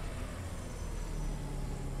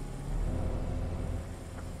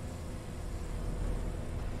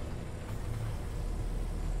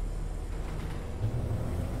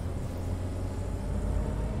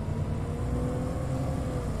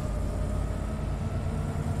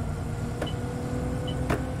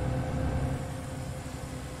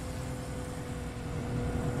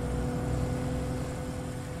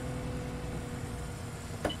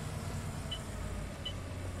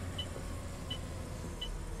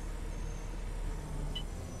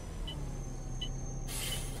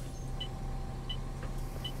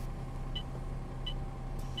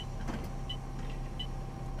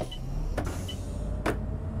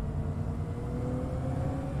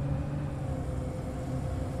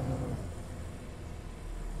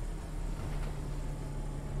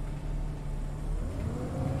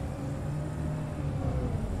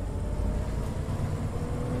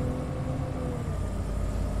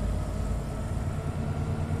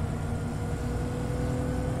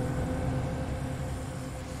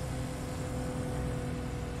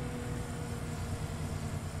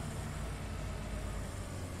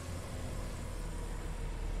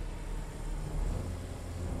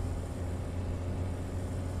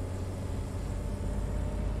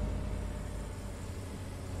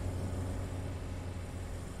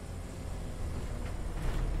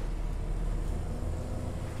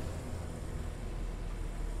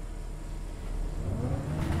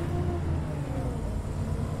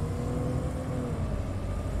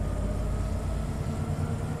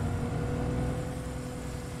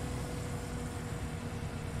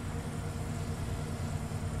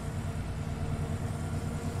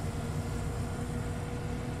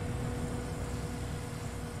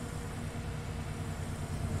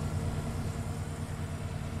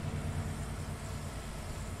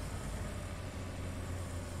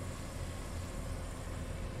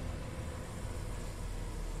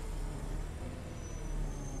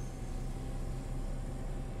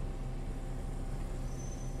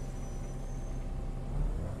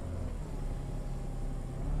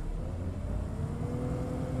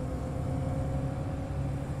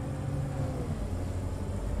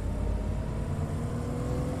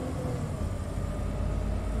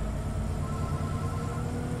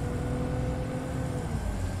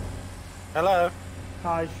 Hello.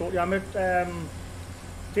 Hi, shortly. I'm at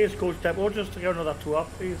Stagecoach Depot just to get another tour,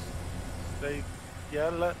 please.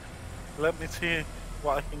 Yeah, let me see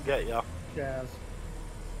what I can get you. Cheers.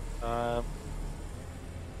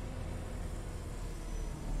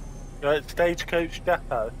 You're at Stagecoach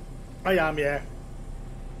Depot. I am, yeah.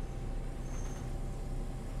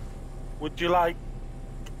 Would you like?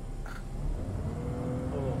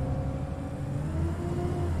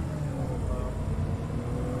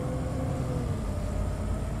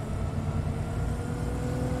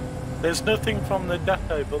 There's nothing from the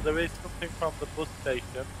depot, but there is something from the bus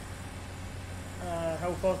station.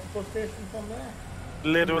 How far's the bus station from there?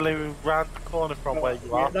 Literally round the corner from where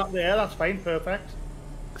you are. Yeah, that's fine, perfect.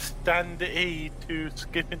 Stand E to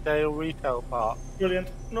Skippendale Retail Park. Brilliant.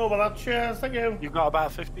 No, but that, cheers, thank you. You've got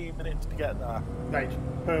about 15 minutes to get there.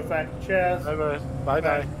 Right, perfect, cheers. No worries. Bye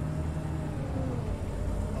bye.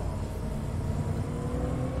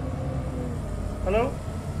 Hello?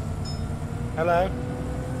 Hello?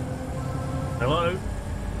 Hello?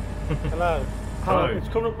 Hello? Hello. It's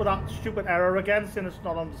coming up with that stupid error again, saying it's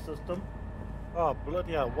not on the system. Oh,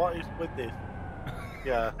 bloody hell, what is with this?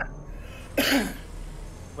 Yeah.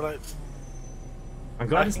 Well, I'm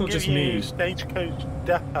glad it's can not just give you me. Stagecoach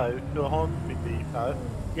Depot to a Hornsby Depot.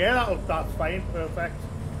 Yeah, that's fine. Perfect.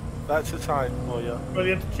 That's a sign for you.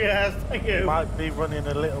 Brilliant. Cheers. Thank you. Might be running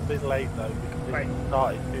a little bit late though because Right. it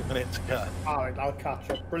started 2 minutes ago. Alright, I'll catch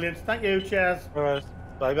up. Brilliant. Thank you. Cheers. Alright,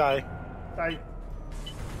 bye bye. Bye.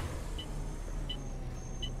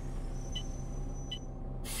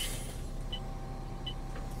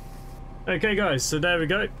 Okay guys, so there we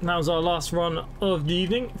go. That was our last run of the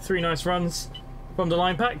evening. 3 nice runs from the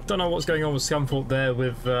line pack. Don't know what's going on with Scunthorpe there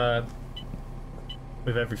with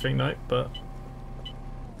everything though, but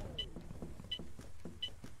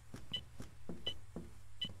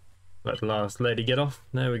let the last lady get off.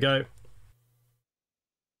 There we go.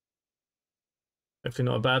 Hopefully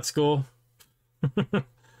not a bad score. Don't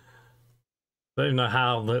even know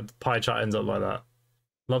how the pie chart ends up like that.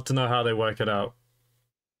 Love to know how they work it out.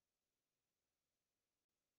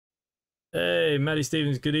 Hey, Maddie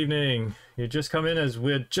Stevens, good evening. You just come in as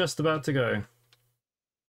we're just about to go.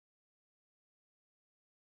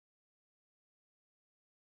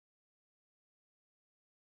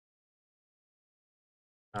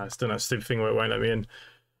 Still that stupid thing where it won't let me in.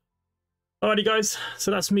 Alrighty guys, so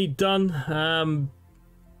that's me done.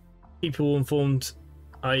 Keep you all informed,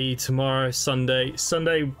 i.e. tomorrow, Sunday.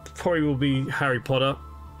 Sunday probably will be Harry Potter,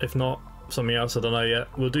 if not something else, I don't know yet.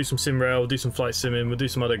 We'll do some sim rail, we'll do some flight simming, we'll do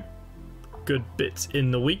some other good bits in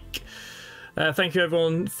the week. Thank you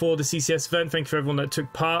everyone for the CCS event. Thank you for everyone that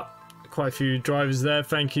took part. Quite a few drivers there.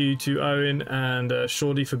 Thank you to Owen and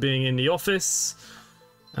Shorty for being in the office.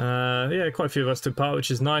 Yeah, quite a few of us took part, which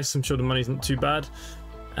is nice. I'm sure the money's not too bad.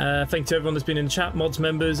 Thank you to everyone that's been in the chat, mods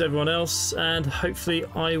members, everyone else, and hopefully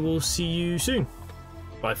I will see you soon.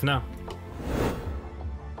 Bye for now.